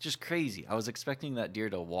 just crazy." I was expecting that deer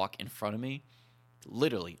to walk in front of me,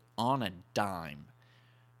 literally on a dime,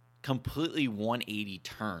 completely 180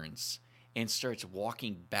 turns, and starts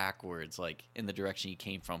walking backwards, like, in the direction he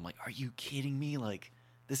came from. Like, are you kidding me? Like,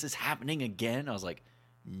 this is happening again? I was like,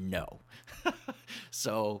 no.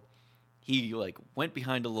 So he, like, went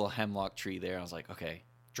behind a little hemlock tree there. I was like, okay,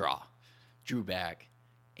 draw. drew back,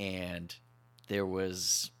 and there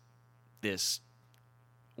was this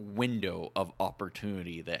window of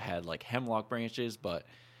opportunity that had like hemlock branches, but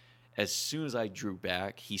as soon as I drew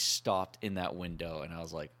back, he stopped in that window, and I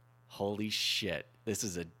was like, holy shit, this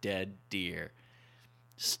is a dead deer.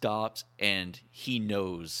 Stops, and he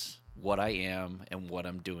knows what I am and what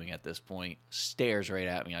I'm doing at this point. Stares right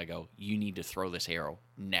at me. I go, you need to throw this arrow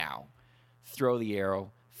now. Throw the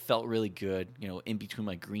arrow. Felt really good, in between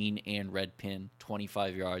my green and red pin,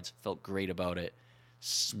 25 yards. Felt great about it.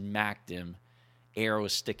 Smacked him. Arrow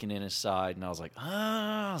was sticking in his side, and I was like,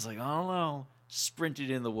 I don't know. Sprinted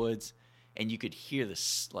in the woods, and you could hear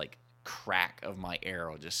this, like, crack of my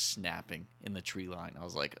arrow just snapping in the tree line. I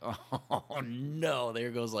was like, oh, no. There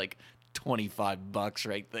goes, like, $25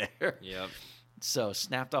 right there. Yep. So,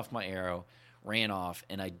 snapped off my arrow, ran off,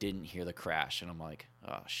 and I didn't hear the crash. And I'm like,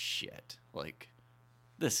 oh, shit. Like,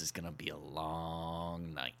 this is going to be a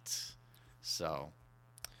long night. So,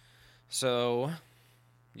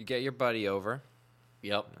 you get your buddy over.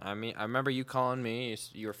 Yep. I mean, I remember you calling me.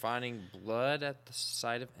 You were finding blood at the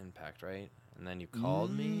site of impact, right? And then you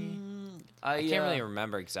called me. I can't really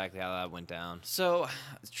remember exactly how that went down. So,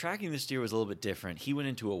 tracking this deer was a little bit different. He went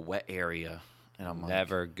into a wet area, and I'm like,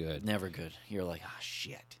 never good. Never good. You're like,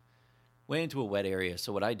 shit. Went into a wet area.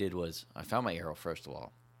 So what I did was I found my arrow first of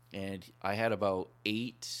all, and I had about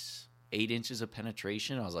 8 inches of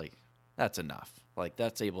penetration. I was like, that's enough. Like,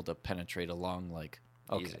 that's able to penetrate along, like,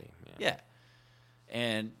 okay. Easy, yeah.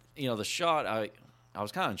 And, the shot, I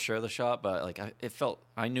was kind of unsure of the shot, but, like,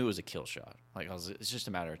 I knew it was a kill shot. Like, it's just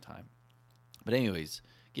a matter of time. But anyways,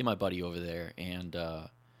 get my buddy over there, and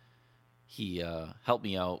he helped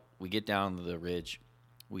me out. We get down to the ridge.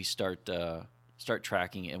 We start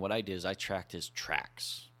tracking, and what I did is I tracked his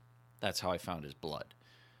tracks. That's how I found his blood.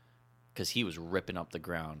 Because he was ripping up the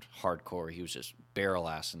ground hardcore. He was just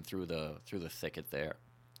barrel-assing through the thicket there.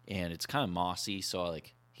 And it's kind of mossy, so,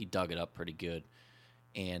 like, he dug it up pretty good.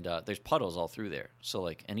 And there's puddles all through there. So,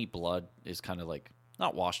 like, any blood is kind of, like,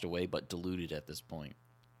 not washed away, but diluted at this point.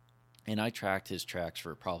 And I tracked his tracks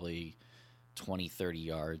for probably 20, 30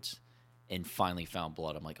 yards and finally found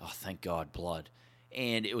blood. I'm like, oh, thank God, blood.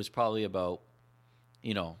 And it was probably about,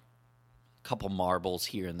 a couple marbles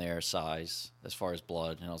here and there size as far as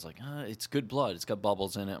blood. And I was like, it's good blood. It's got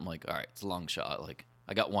bubbles in it. I'm like, all right, it's a long shot. Like,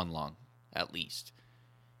 I got one lung at least.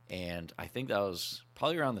 And I think that was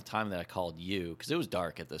probably around the time that I called you, because it was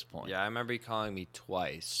dark at this point. Yeah, I remember you calling me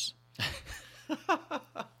twice.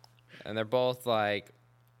 And they're both, like,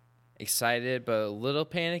 excited but a little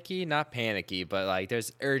panicky. Not panicky, but, like,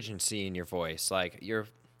 there's urgency in your voice. Like, you're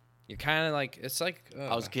kind of, like, it's like...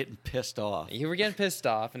 I was getting pissed off. You were getting pissed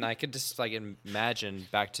off, and I could just, like, imagine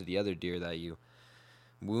back to the other deer that you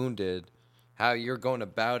wounded, how you're going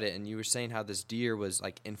about it, and you were saying how this deer was,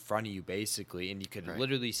 like, in front of you, basically, and you could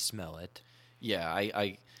literally smell it. Yeah,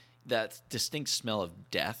 I that distinct smell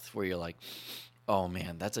of death where you're like, oh,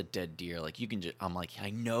 man, that's a dead deer. Like, you can just, I'm like,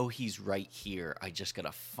 I know he's right here. I just got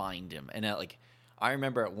to find him. And, I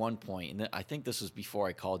remember at one point, and I think this was before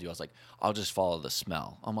I called you, I was like, I'll just follow the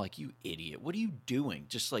smell. I'm like, you idiot. What are you doing?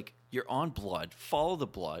 Just, like, you're on blood. Follow the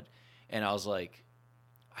blood. And I was like,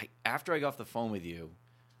 after I got off the phone with you,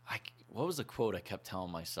 what was the quote I kept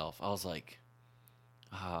telling myself? I was like,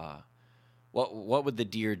 what would the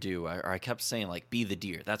deer do? I kept saying, like, be the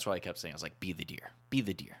deer. That's what I kept saying. I was like, be the deer. Be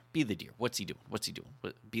the deer. Be the deer. What's he doing? What's he doing?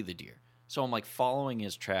 Be the deer. So I'm, like, following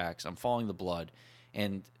his tracks. I'm following the blood.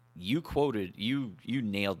 And you quoted, you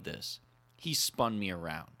nailed this. He spun me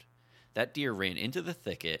around. That deer ran into the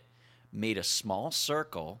thicket, made a small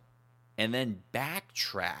circle, and then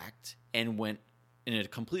backtracked and went in a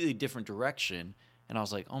completely different direction. And I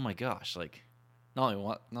was like, oh my gosh, like, not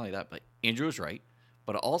only that, but Andrew was right,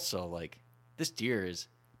 but also, like, this deer is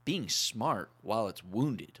being smart while it's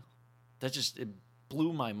wounded. It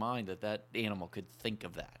blew my mind that animal could think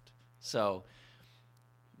of that. So,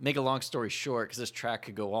 make a long story short, because this track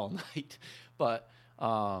could go all night, but,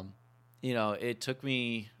 it took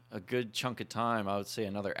me a good chunk of time, I would say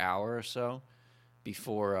another hour or so,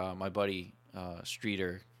 before my buddy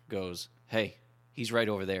Streeter goes, hey, he's right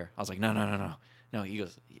over there. I was like, no. No, he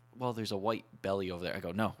goes, well, there's a white belly over there. I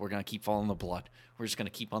go, no, we're going to keep following the blood. We're just going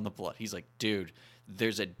to keep on the blood. He's like, dude,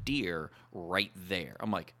 there's a deer right there.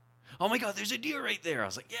 I'm like, oh, my God, there's a deer right there. I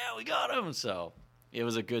was like, yeah, we got him. So it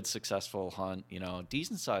was a good, successful hunt.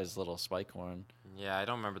 Decent-sized little spike horn. Yeah, I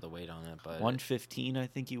don't remember the weight on it, but 115, I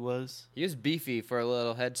think he was. He was beefy for a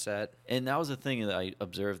little headset. And that was the thing that I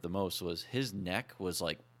observed the most was his neck was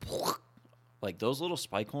like those little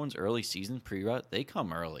spike horns early season pre-rut, they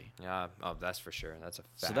come early. Yeah, that's for sure. That's a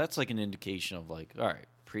fact. So that's like an indication of like, all right,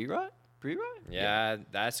 pre-rut? Pre-rut? Yeah,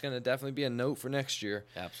 that's going to definitely be a note for next year.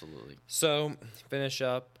 Absolutely. So, finish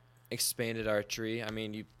up expanded archery. I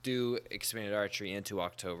mean, you do expanded archery into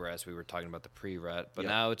October, as we were talking about the pre-rut, but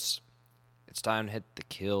now it's time to hit the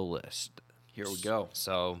kill list. Here we go.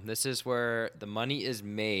 So this is where the money is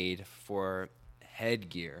made for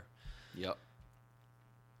headgear. Yep.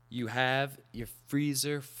 You have your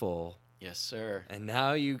freezer full. Yes, sir. And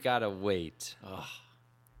now you gotta wait. Ugh.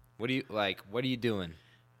 What are you doing?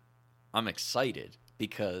 I'm excited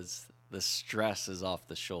because the stress is off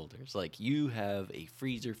the shoulders. Like, you have a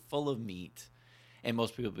freezer full of meat, and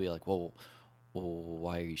most people will be like, well,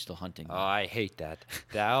 why are you still hunting? Oh, I hate that.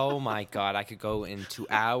 Oh my God, I could go into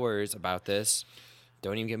hours about this.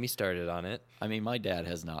 Don't even get me started on it. I mean, my dad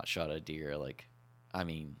has not shot a deer.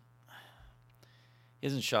 He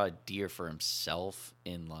hasn't shot a deer for himself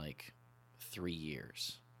in 3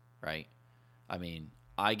 years, right? I mean,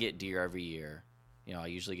 I get deer every year. I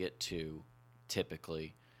usually get 2,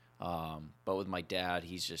 typically. But with my dad,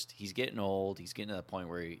 he's getting old. He's getting to the point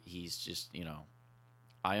where he's just,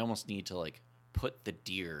 I almost need to put the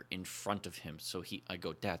deer in front of him. So I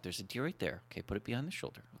go, Dad, there's a deer right there. Okay, put it behind the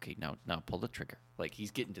shoulder. Okay, now pull the trigger.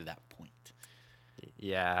 He's getting to that point.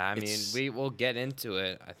 Yeah, I mean, we will get into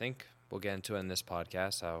it. I think we'll get into it in this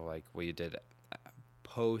podcast, how what you did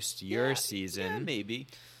post your season. Yeah, maybe.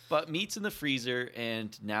 But meat's in the freezer,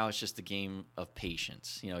 and now it's just a game of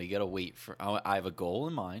patience. You got to wait for. I have a goal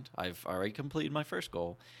in mind. I've already completed my first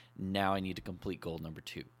goal. Now I need to complete goal number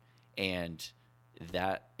 2, and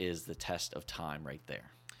that is the test of time right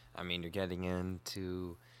there. I mean, you're getting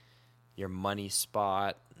into your money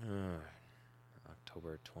spot.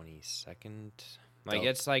 October 22nd.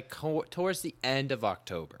 It's towards the end of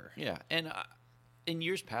October. Yeah, and in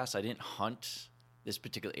years past, I didn't hunt this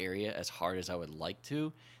particular area as hard as I would like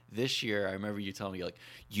to. This year, I remember you telling me,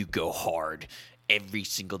 you go hard every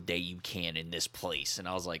single day you can in this place. And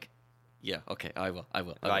I was like, yeah, okay, I will.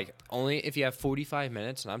 Only if you have 45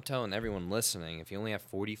 minutes, and I'm telling everyone listening, if you only have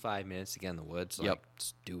 45 minutes to get in the woods,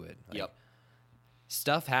 just do it.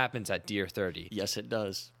 Stuff happens at deer 30. Yes, it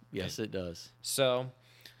does. Yes, it does. So,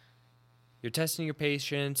 you're testing your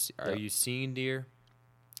patience. Are you seeing deer?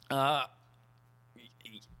 I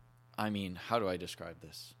mean, how do I describe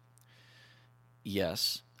this?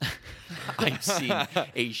 Yes. I've seen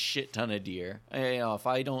a shit ton of deer. If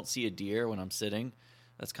I don't see a deer when I'm sitting,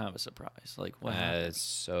 that's kind of a surprise. It's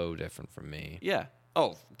so different from me. Yeah.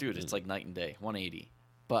 Oh, dude, it's like night and day, 180.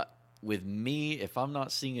 But with me, if I'm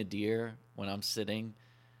not seeing a deer when I'm sitting,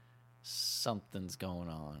 something's going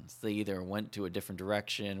on. They either went to a different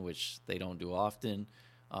direction, which they don't do often,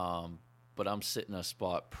 but I'm sitting a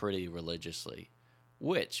spot pretty religiously,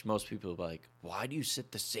 which most people are like, why do you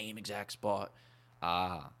sit the same exact spot?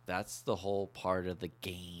 That's the whole part of the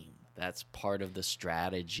game. That's part of the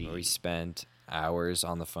strategy. We spent hours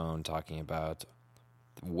on the phone talking about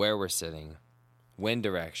where we're sitting, wind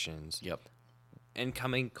directions. Yep.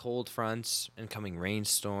 Incoming cold fronts, incoming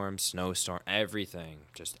rainstorms, snowstorm, everything.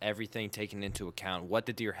 Just everything taken into account. What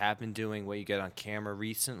the deer have been doing, what you get on camera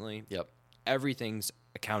recently. Yep. Everything's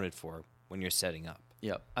accounted for when you're setting up.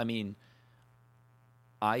 Yep. I mean,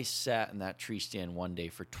 I sat in that tree stand one day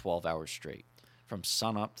for 12 hours straight. From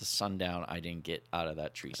sun up to sundown, I didn't get out of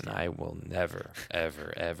that tree stand. And I will never,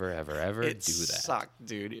 ever, ever, ever, ever do that. It sucked,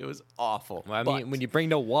 dude. It was awful. Well, I mean, when you bring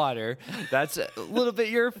no water, that's a little bit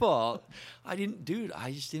your fault. I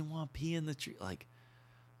just didn't want to pee in the tree.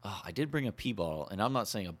 I did bring a pee bottle, and I'm not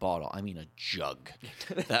saying a bottle. I mean a jug.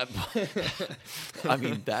 I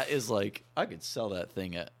mean, that is I could sell that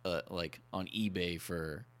thing at on eBay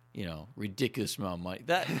for ridiculous amount of money.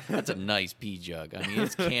 That's a nice pee jug. I mean,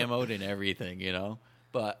 it's camoed and everything,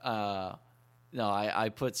 But no, I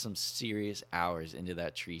put some serious hours into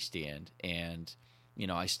that tree stand, and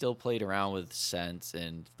I still played around with scents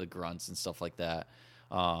and the grunts and stuff like that.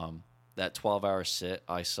 That 12-hour sit,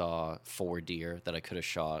 I saw 4 deer that I could have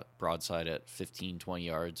shot broadside at 15, 20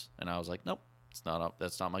 yards, and I was like, nope, it's not up.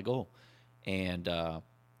 That's not my goal. And I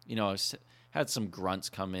had some grunts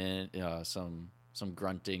come in, some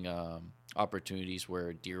grunting opportunities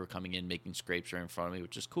where deer were coming in, making scrapes right in front of me,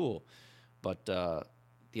 which is cool. But the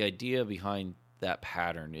idea behind that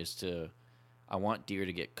pattern is I want deer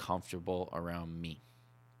to get comfortable around me.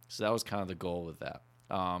 So that was kind of the goal with that.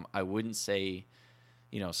 I wouldn't say,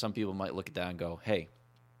 some people might look at that and go, hey,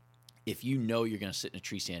 if you're going to sit in a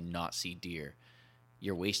tree stand and not see deer,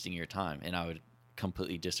 you're wasting your time. And I would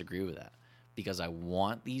completely disagree with that, because I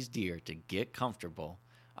want these deer to get comfortable.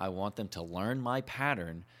 I want them to learn my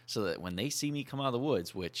pattern so that when they see me come out of the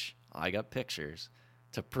woods, which I got pictures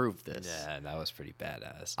to prove this. Yeah, that was pretty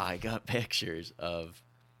badass. I got pictures of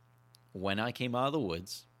when I came out of the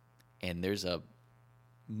woods and there's a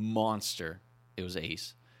monster, it was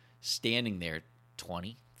Ace, standing there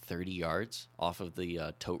 20, 30 yards off of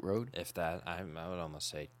the tote road. If that, I would almost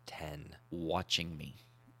say 10. Watching me.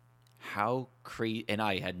 How crazy. And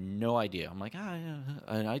I had no idea. I'm like, yeah.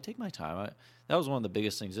 And I take my time. That was one of the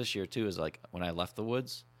biggest things this year, too, is like when I left the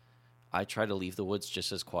woods, I try to leave the woods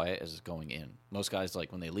just as quiet as going in. Most guys,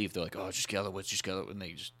 like, when they leave, they're like, oh, just get out of the woods, just get out of the woods. And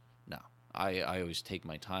they just, no. I always take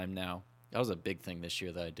my time now. That was a big thing this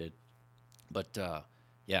year that I did. But,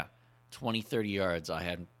 yeah, 20, 30 yards, I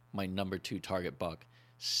had my number 2 target buck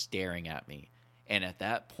staring at me. And at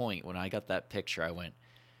that point, when I got that picture, I went,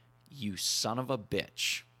 you son of a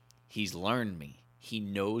bitch. He's learned me. He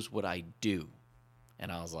knows what I do.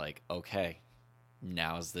 And I was like, okay,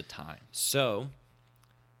 now's the time. So,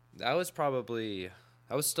 that was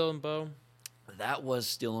still in bow? That was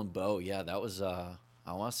still in bow, yeah. That was, I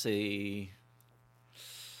want to say,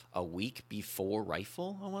 a week before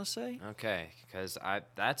rifle, I want to say. Okay, because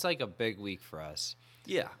that's like a big week for us.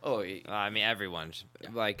 Yeah. Oh, I mean, everyone. Yeah.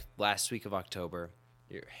 Like, last week of October,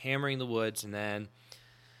 you're hammering the woods, and then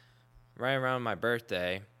right around my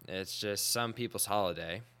birthday, it's just some people's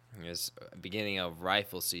holiday. It's beginning of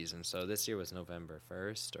rifle season. So this year was November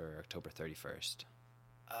 1st or October 31st?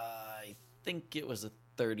 I think it was the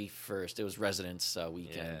 31st. It was Residence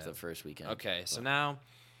weekend, the first weekend. Okay, so now,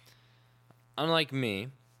 unlike me,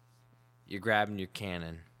 you're grabbing your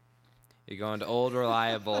cannon. You're going to Old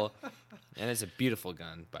Reliable, and it's a beautiful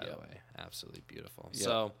gun, by the way. Absolutely beautiful. Yep.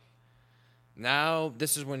 So now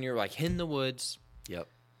this is when you're like hitting the woods. Yep.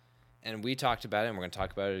 And we talked about it, and we're going to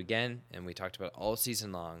talk about it again, and we talked about it all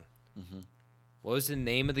season long. Mm-hmm. What was the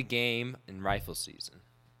name of the game in rifle season?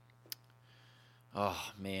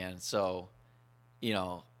 Oh, man. So,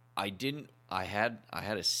 I had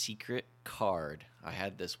a secret card. I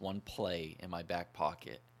had this one play in my back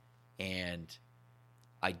pocket, and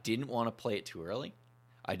I didn't want to play it too early.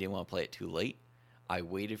 I didn't want to play it too late. I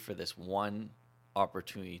waited for this one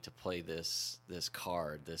opportunity to play this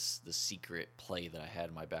card, this secret play that I had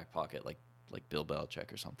in my back pocket, like Bill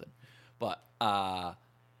Belichick or something. But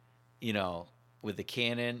with the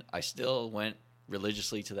cannon, I still went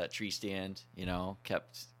religiously to that tree stand.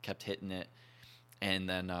 Kept hitting it, and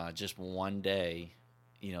then just one day,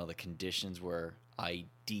 the conditions were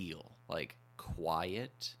ideal, like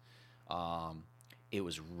quiet. It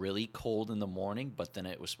was really cold in the morning, but then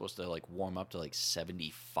it was supposed to warm up to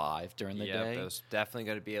 75 during the day. Yeah, it was definitely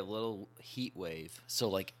going to be a little heat wave.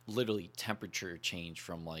 So literally temperature change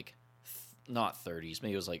from not 30s,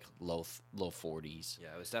 maybe it was low 40s.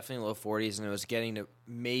 Yeah, it was definitely low 40s, and it was getting to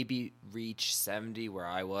maybe reach 70 where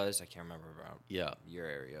I was. I can't remember about your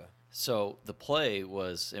area. So the play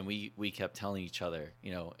was, and we kept telling each other,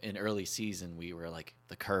 in early season, we were like,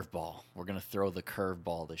 the curveball. We're going to throw the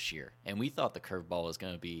curveball this year. And we thought the curveball was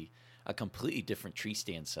going to be a completely different tree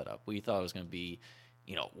stand setup. We thought it was going to be,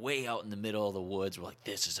 way out in the middle of the woods. We're like,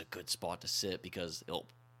 this is a good spot to sit because it'll,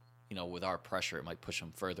 with our pressure, it might push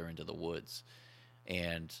them further into the woods.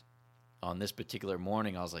 And on this particular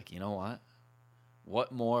morning, I was like, you know what?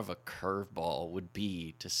 What more of a curveball would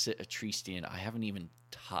be to sit a tree stand I haven't even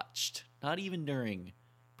touched, not even during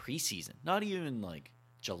preseason, not even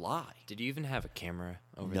July. Did you even have a camera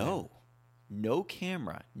over there? No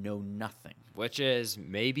camera, no nothing. Which is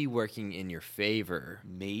maybe working in your favor.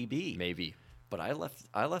 Maybe. But I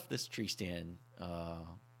left this tree stand,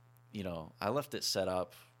 I left it set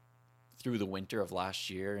up through the winter of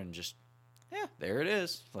last year, and just, there it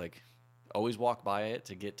is. Always walk by it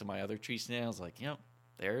to get to my other tree stand. I was like,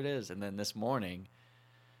 there it is. And then this morning,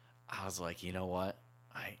 I was like, you know what?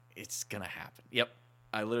 It's going to happen. Yep.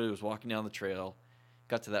 I literally was walking down the trail,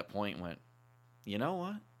 got to that point and went, you know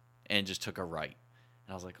what? And just took a right.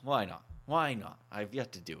 And I was like, why not? Why not? I've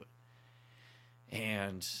yet to do it.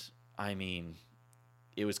 And, I mean,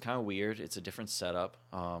 it was kind of weird. It's a different setup.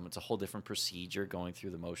 It's a whole different procedure going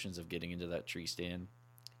through the motions of getting into that tree stand.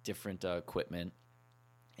 Different equipment.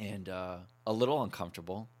 And a little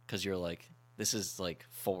uncomfortable because you're like, this is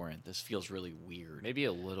foreign. This feels really weird. Maybe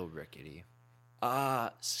a little rickety.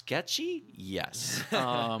 Sketchy? Yes.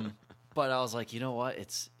 But I was like, you know what?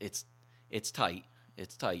 It's tight.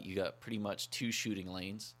 It's tight. You got pretty much 2 shooting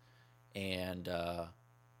lanes. And I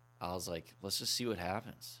was like, let's just see what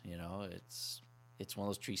happens. It's one of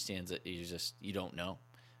those tree stands that you don't know.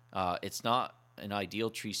 It's not an ideal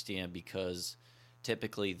tree stand because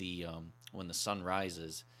typically when the sun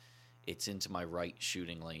rises, it's into my right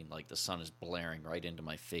shooting lane. The sun is blaring right into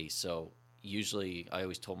my face. So usually I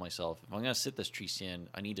always told myself, if I'm going to sit this tree stand,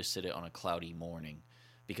 I need to sit it on a cloudy morning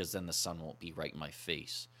because then the sun won't be right in my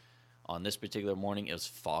face. On this particular morning, it was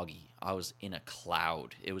foggy. I was in a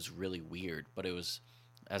cloud. It was really weird, but it was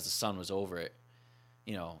as the sun was over it,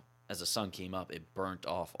 as the sun came up, it burnt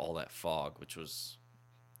off all that fog, which was,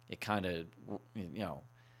 it kind of,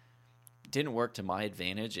 didn't work to my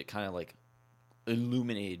advantage. It kind of like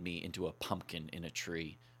illuminated me into a pumpkin in a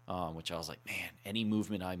tree, which I was like, man, any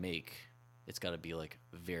movement I make, it's got to be like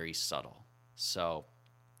very subtle. So,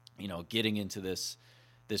 getting into this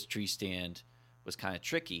tree stand was kind of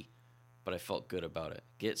tricky, but I felt good about it.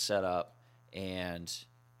 Get set up, and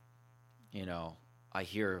I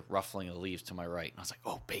hear ruffling of leaves to my right, and I was like,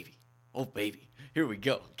 oh baby, here we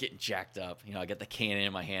go, getting jacked up. I got the cannon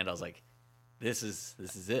in my hand. I was like, this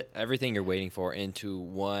is it. Everything you're waiting for into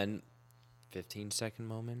one 15-second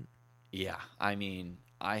moment. Yeah, I mean,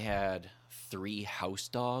 I had 3 house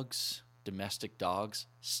dogs, domestic dogs,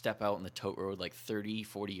 step out in the tote road like 30,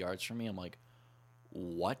 40 yards from me. I'm like,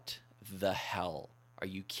 what the hell? Are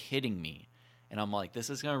you kidding me? And I'm like, this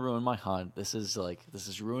is going to ruin my hunt. This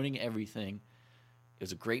is ruining everything. It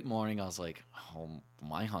was a great morning. I was like, oh,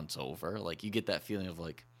 my hunt's over. Like, you get that feeling of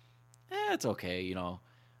like, it's okay,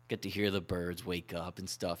 get to hear the birds wake up and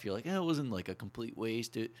stuff. You're like, it wasn't like a complete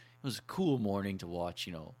waste. It was a cool morning to watch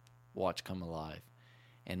come alive.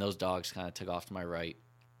 And those dogs kind of took off to my right,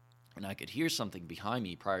 and I could hear something behind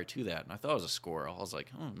me prior to that, and I thought it was a squirrel. I was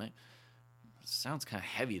like, oh, man, it sounds kind of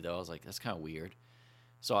heavy, though. I was like, that's kind of weird.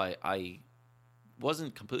 So I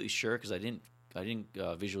wasn't completely sure because I didn't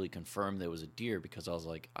visually confirm there was a deer, because I was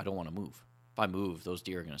like, I don't want to move. If I move, those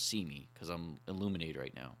deer are going to see me because I'm illuminated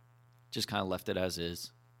right now. Just kind of left it as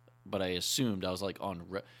is. But I assumed I was like on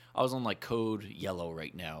like code yellow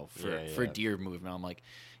right now for deer movement. I'm like,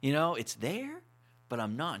 it's there, but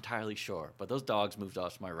I'm not entirely sure. But those dogs moved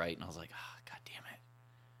off to my right, and I was like, God damn it.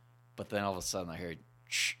 But then all of a sudden I heard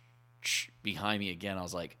behind me again. I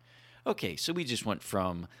was like, okay, so we just went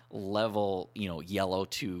from level, yellow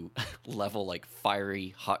to level like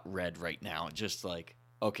fiery hot red right now. Just like,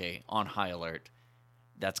 okay, on high alert.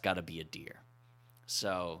 That's got to be a deer.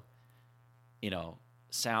 So,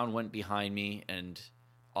 sound went behind me and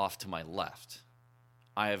off to my left.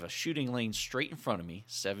 I have a shooting lane straight in front of me,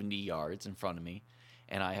 70 yards in front of me,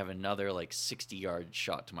 and I have another like 60-yard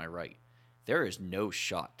shot to my right. There is no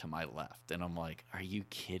shot to my left, and I'm like, are you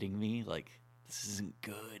kidding me? Like, this isn't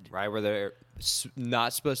good. Right where they're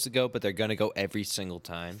not supposed to go, but they're going to go every single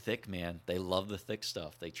time. Thick, man. They love the thick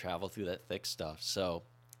stuff. They travel through that thick stuff. So,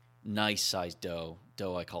 nice sized doe.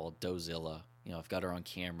 Doe I call Doezilla. I've got her on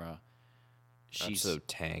camera. She's so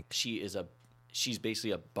tank. She's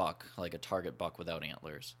basically a buck, like a target buck without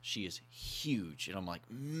antlers. She is huge. And I'm like,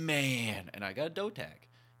 man. And I got a doe tag.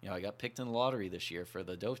 I got picked in the lottery this year for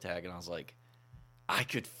the doe tag. And I was like, I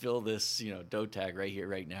could fill this, doe tag right here,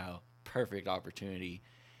 right now. Perfect opportunity.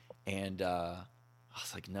 And I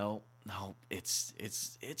was like, no, it's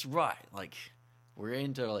rut. Like, we're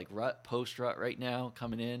into like rut, post rut right now,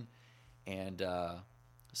 coming in. And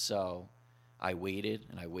so I waited,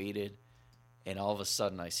 and all of a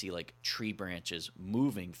sudden I see like tree branches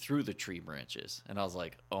moving through the tree branches. And I was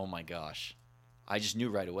like, oh my gosh. I just knew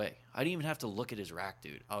right away. I didn't even have to look at his rack,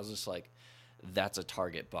 dude. I was just like, that's a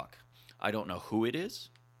target buck. I don't know who it is.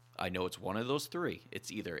 I know it's one of those 3.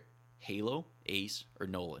 It's either Halo, Ace, or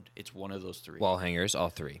Noland. It's one of those 3. Wall hangers, all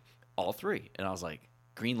 3. All 3. And I was like,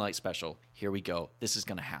 green light special. Here we go. This is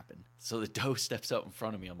going to happen. So the doe steps out in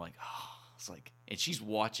front of me. I'm like, oh. It's like, and she's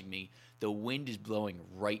watching me. The wind is blowing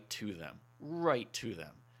right to them.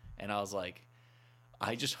 And I was like,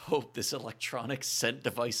 I just hope this electronic scent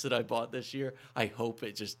device that I bought this year, I hope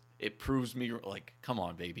it proves me, like, come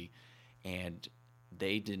on, baby. And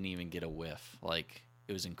they didn't even get a whiff. Like,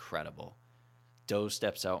 it was incredible. Doe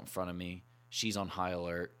steps out in front of me. She's on high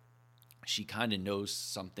alert. She kind of knows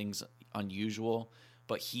something's unusual,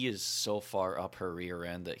 but he is so far up her rear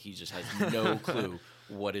end that he just has no clue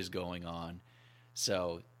what is going on.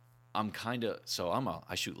 So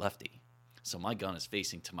I shoot lefty. So my gun is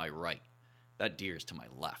facing to my right. That deer is to my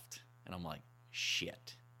left. And I'm like,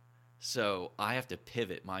 shit. So I have to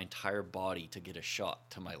pivot my entire body to get a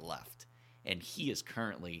shot to my left. And he is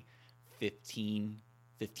currently 15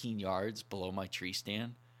 yards below my tree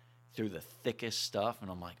stand through the thickest stuff.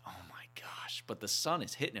 And I'm like, oh my gosh. But the sun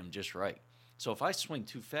is hitting him just right. So if I swing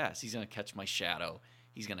too fast, he's going to catch my shadow.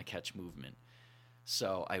 He's going to catch movement.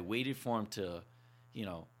 So I waited for him to,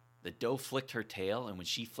 the doe flicked her tail. And when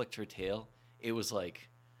she flicked her tail, it was like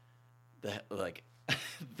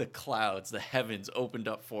the clouds, the heavens opened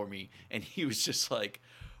up for me. And he was just like,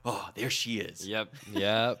 oh, there she is. Yep.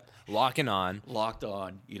 Locked on,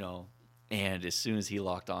 And as soon as he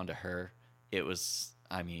locked onto her, it was,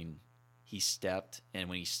 he stepped. And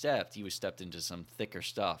when he stepped into some thicker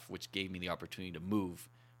stuff, which gave me the opportunity to move.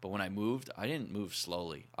 But when I moved, I didn't move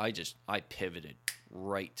slowly. I pivoted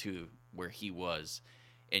right to where he was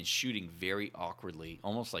and shooting very awkwardly,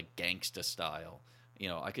 almost like gangsta style.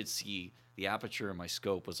 I could see the aperture of my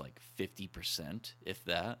scope was like 50%, if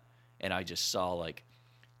that. And I just saw like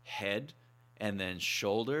head and then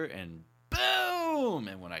shoulder and boom.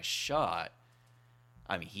 And when I shot,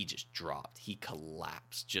 I mean, he just dropped. He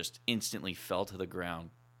collapsed, just instantly fell to the ground.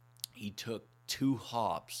 He took 2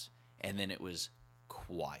 hops and then it was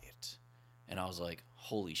quiet. And I was like,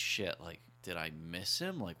 holy shit, like, did I miss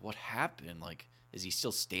him? Like, what happened? Like, is he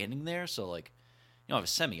still standing there? So, like, I have a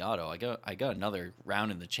semi-auto. I got another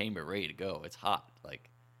round in the chamber ready to go. It's hot. Like,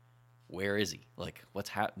 where is he? Like, what's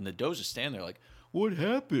happened? The doe's just standing there like, what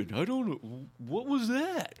happened? I don't know. What was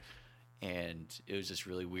that? And it was just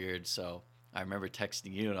really weird. So I remember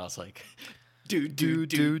texting you, and I was like, dude.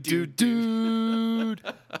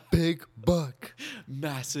 Big buck.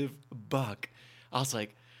 Massive buck. I was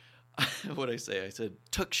like, what'd I say? I said,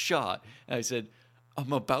 took shot. And I said,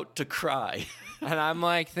 I'm about to cry. And I'm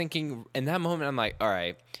like thinking, in that moment, I'm like, all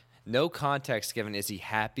right, no context given. Is he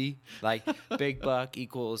happy? Like, big buck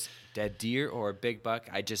equals dead deer or big buck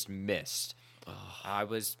I just missed.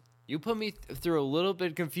 You put me through a little bit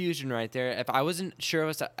of confusion right there. If I wasn't sure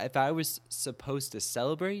if I was supposed to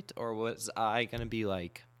celebrate or was I going to be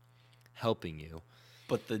like helping you.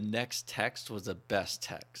 But the next text was the best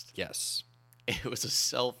text. Yes. It was a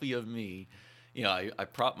selfie of me. I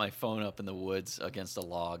propped my phone up in the woods against a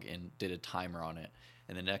log and did a timer on it.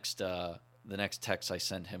 And the next text I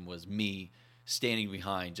sent him was me standing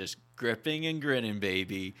behind, just gripping and grinning,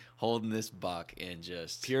 baby, holding this buck and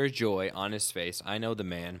just pure joy on his face. I know the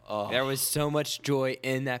man. Oh. There was so much joy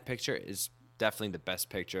in that picture. It's definitely the best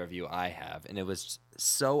picture of you I have. And it was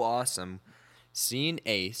so awesome seeing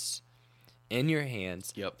Ace in your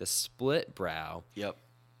hands. Yep. The split brow. Yep.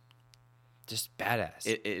 Just badass.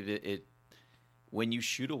 It when you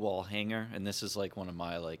shoot a wall hanger, and this is like one of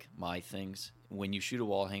my things, when you shoot a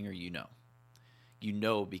wall hanger, you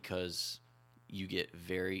know because you get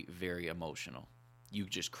very, very emotional. You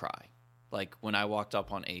just cry. Like when I walked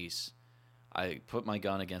up on Ace, I put my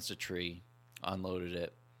gun against a tree, unloaded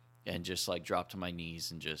it, and just like dropped to my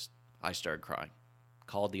knees and I started crying.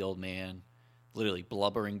 Called the old man, literally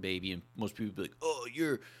blubbering baby, and most people would be like, "Oh,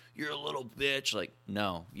 you're a little bitch." Like,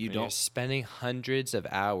 no, you don't. You're spending hundreds of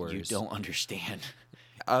hours. You don't understand.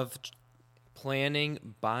 Of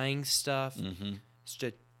planning, buying stuff, Mm-hmm.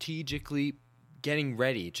 strategically getting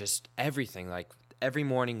ready, just everything. Like every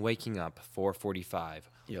morning, waking up 4:45.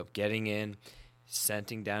 Yep. Getting in,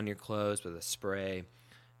 scenting down your clothes with a spray,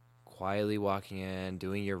 quietly walking in,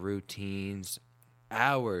 doing your routines,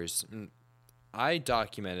 hours. I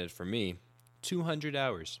documented for me 200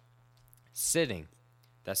 hours sitting.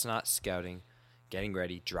 That's not scouting, getting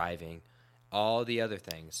ready, driving, all the other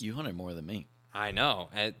things. You hunted more than me. I know.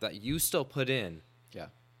 And you still put in. Yeah.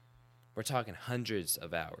 We're talking hundreds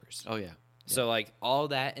of hours. Oh, yeah. So, like, all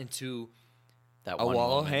that into That a one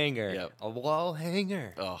wall moment. hanger. Yep. A wall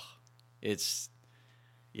hanger. Oh,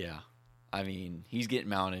 yeah. I mean, he's getting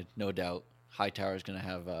mounted, no doubt. Hightower's going to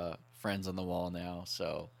have friends on the wall now.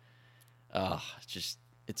 So,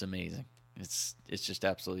 it's amazing. It's just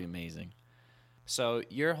absolutely amazing. So,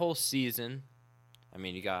 your whole season, I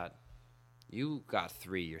mean, you got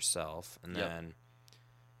 3 yourself, and Yep. then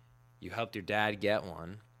you helped your dad get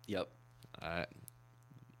one. Yep.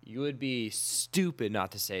 You would be stupid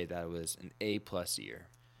not to say that it was an A+ year.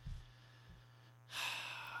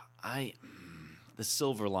 The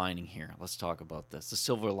silver lining here, let's talk about this. The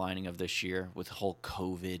silver lining of this year with the whole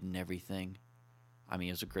COVID and everything. I mean,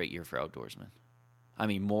 it was a great year for outdoorsmen. I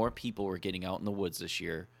mean, more people were getting out in the woods this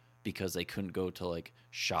year because they couldn't go to, like,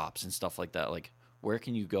 shops and stuff like that. Like, where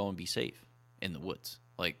can you go and be safe? In the woods.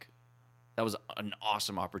 Like, that was an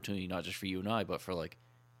awesome opportunity, not just for you and I, but for, like,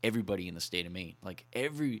 everybody in the state of Maine. Like,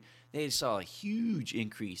 they saw a huge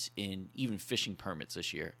increase in even fishing permits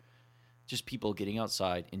this year. Just people getting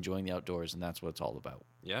outside, enjoying the outdoors, and that's what it's all about.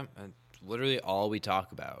 Yeah, and literally all we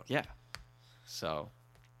talk about. Yeah. So,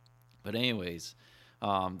 but anyways,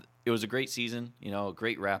 it was a great season, a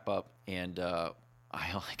great wrap up, and I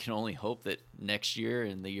can only hope that next year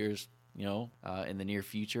and the years, in the near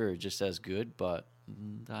future are just as good, but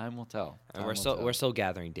time will tell. And we're still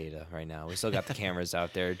gathering data right now. We still got the cameras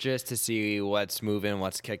out there just to see what's moving,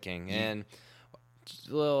 what's kicking. Yeah. And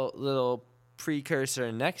little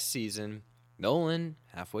precursor next season, Nolan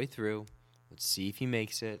halfway through. Let's see if he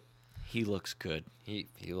makes it. He looks good. He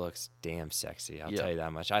looks damn sexy. I'll Yeah. tell you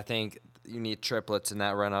that much. I think you need triplets in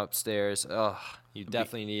that run upstairs. Oh, you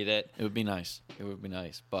definitely need it. It would be nice.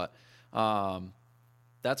 But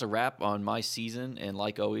that's a wrap on my season. And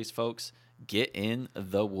like always, folks, get in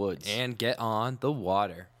the woods. And get on the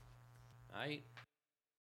water. All right.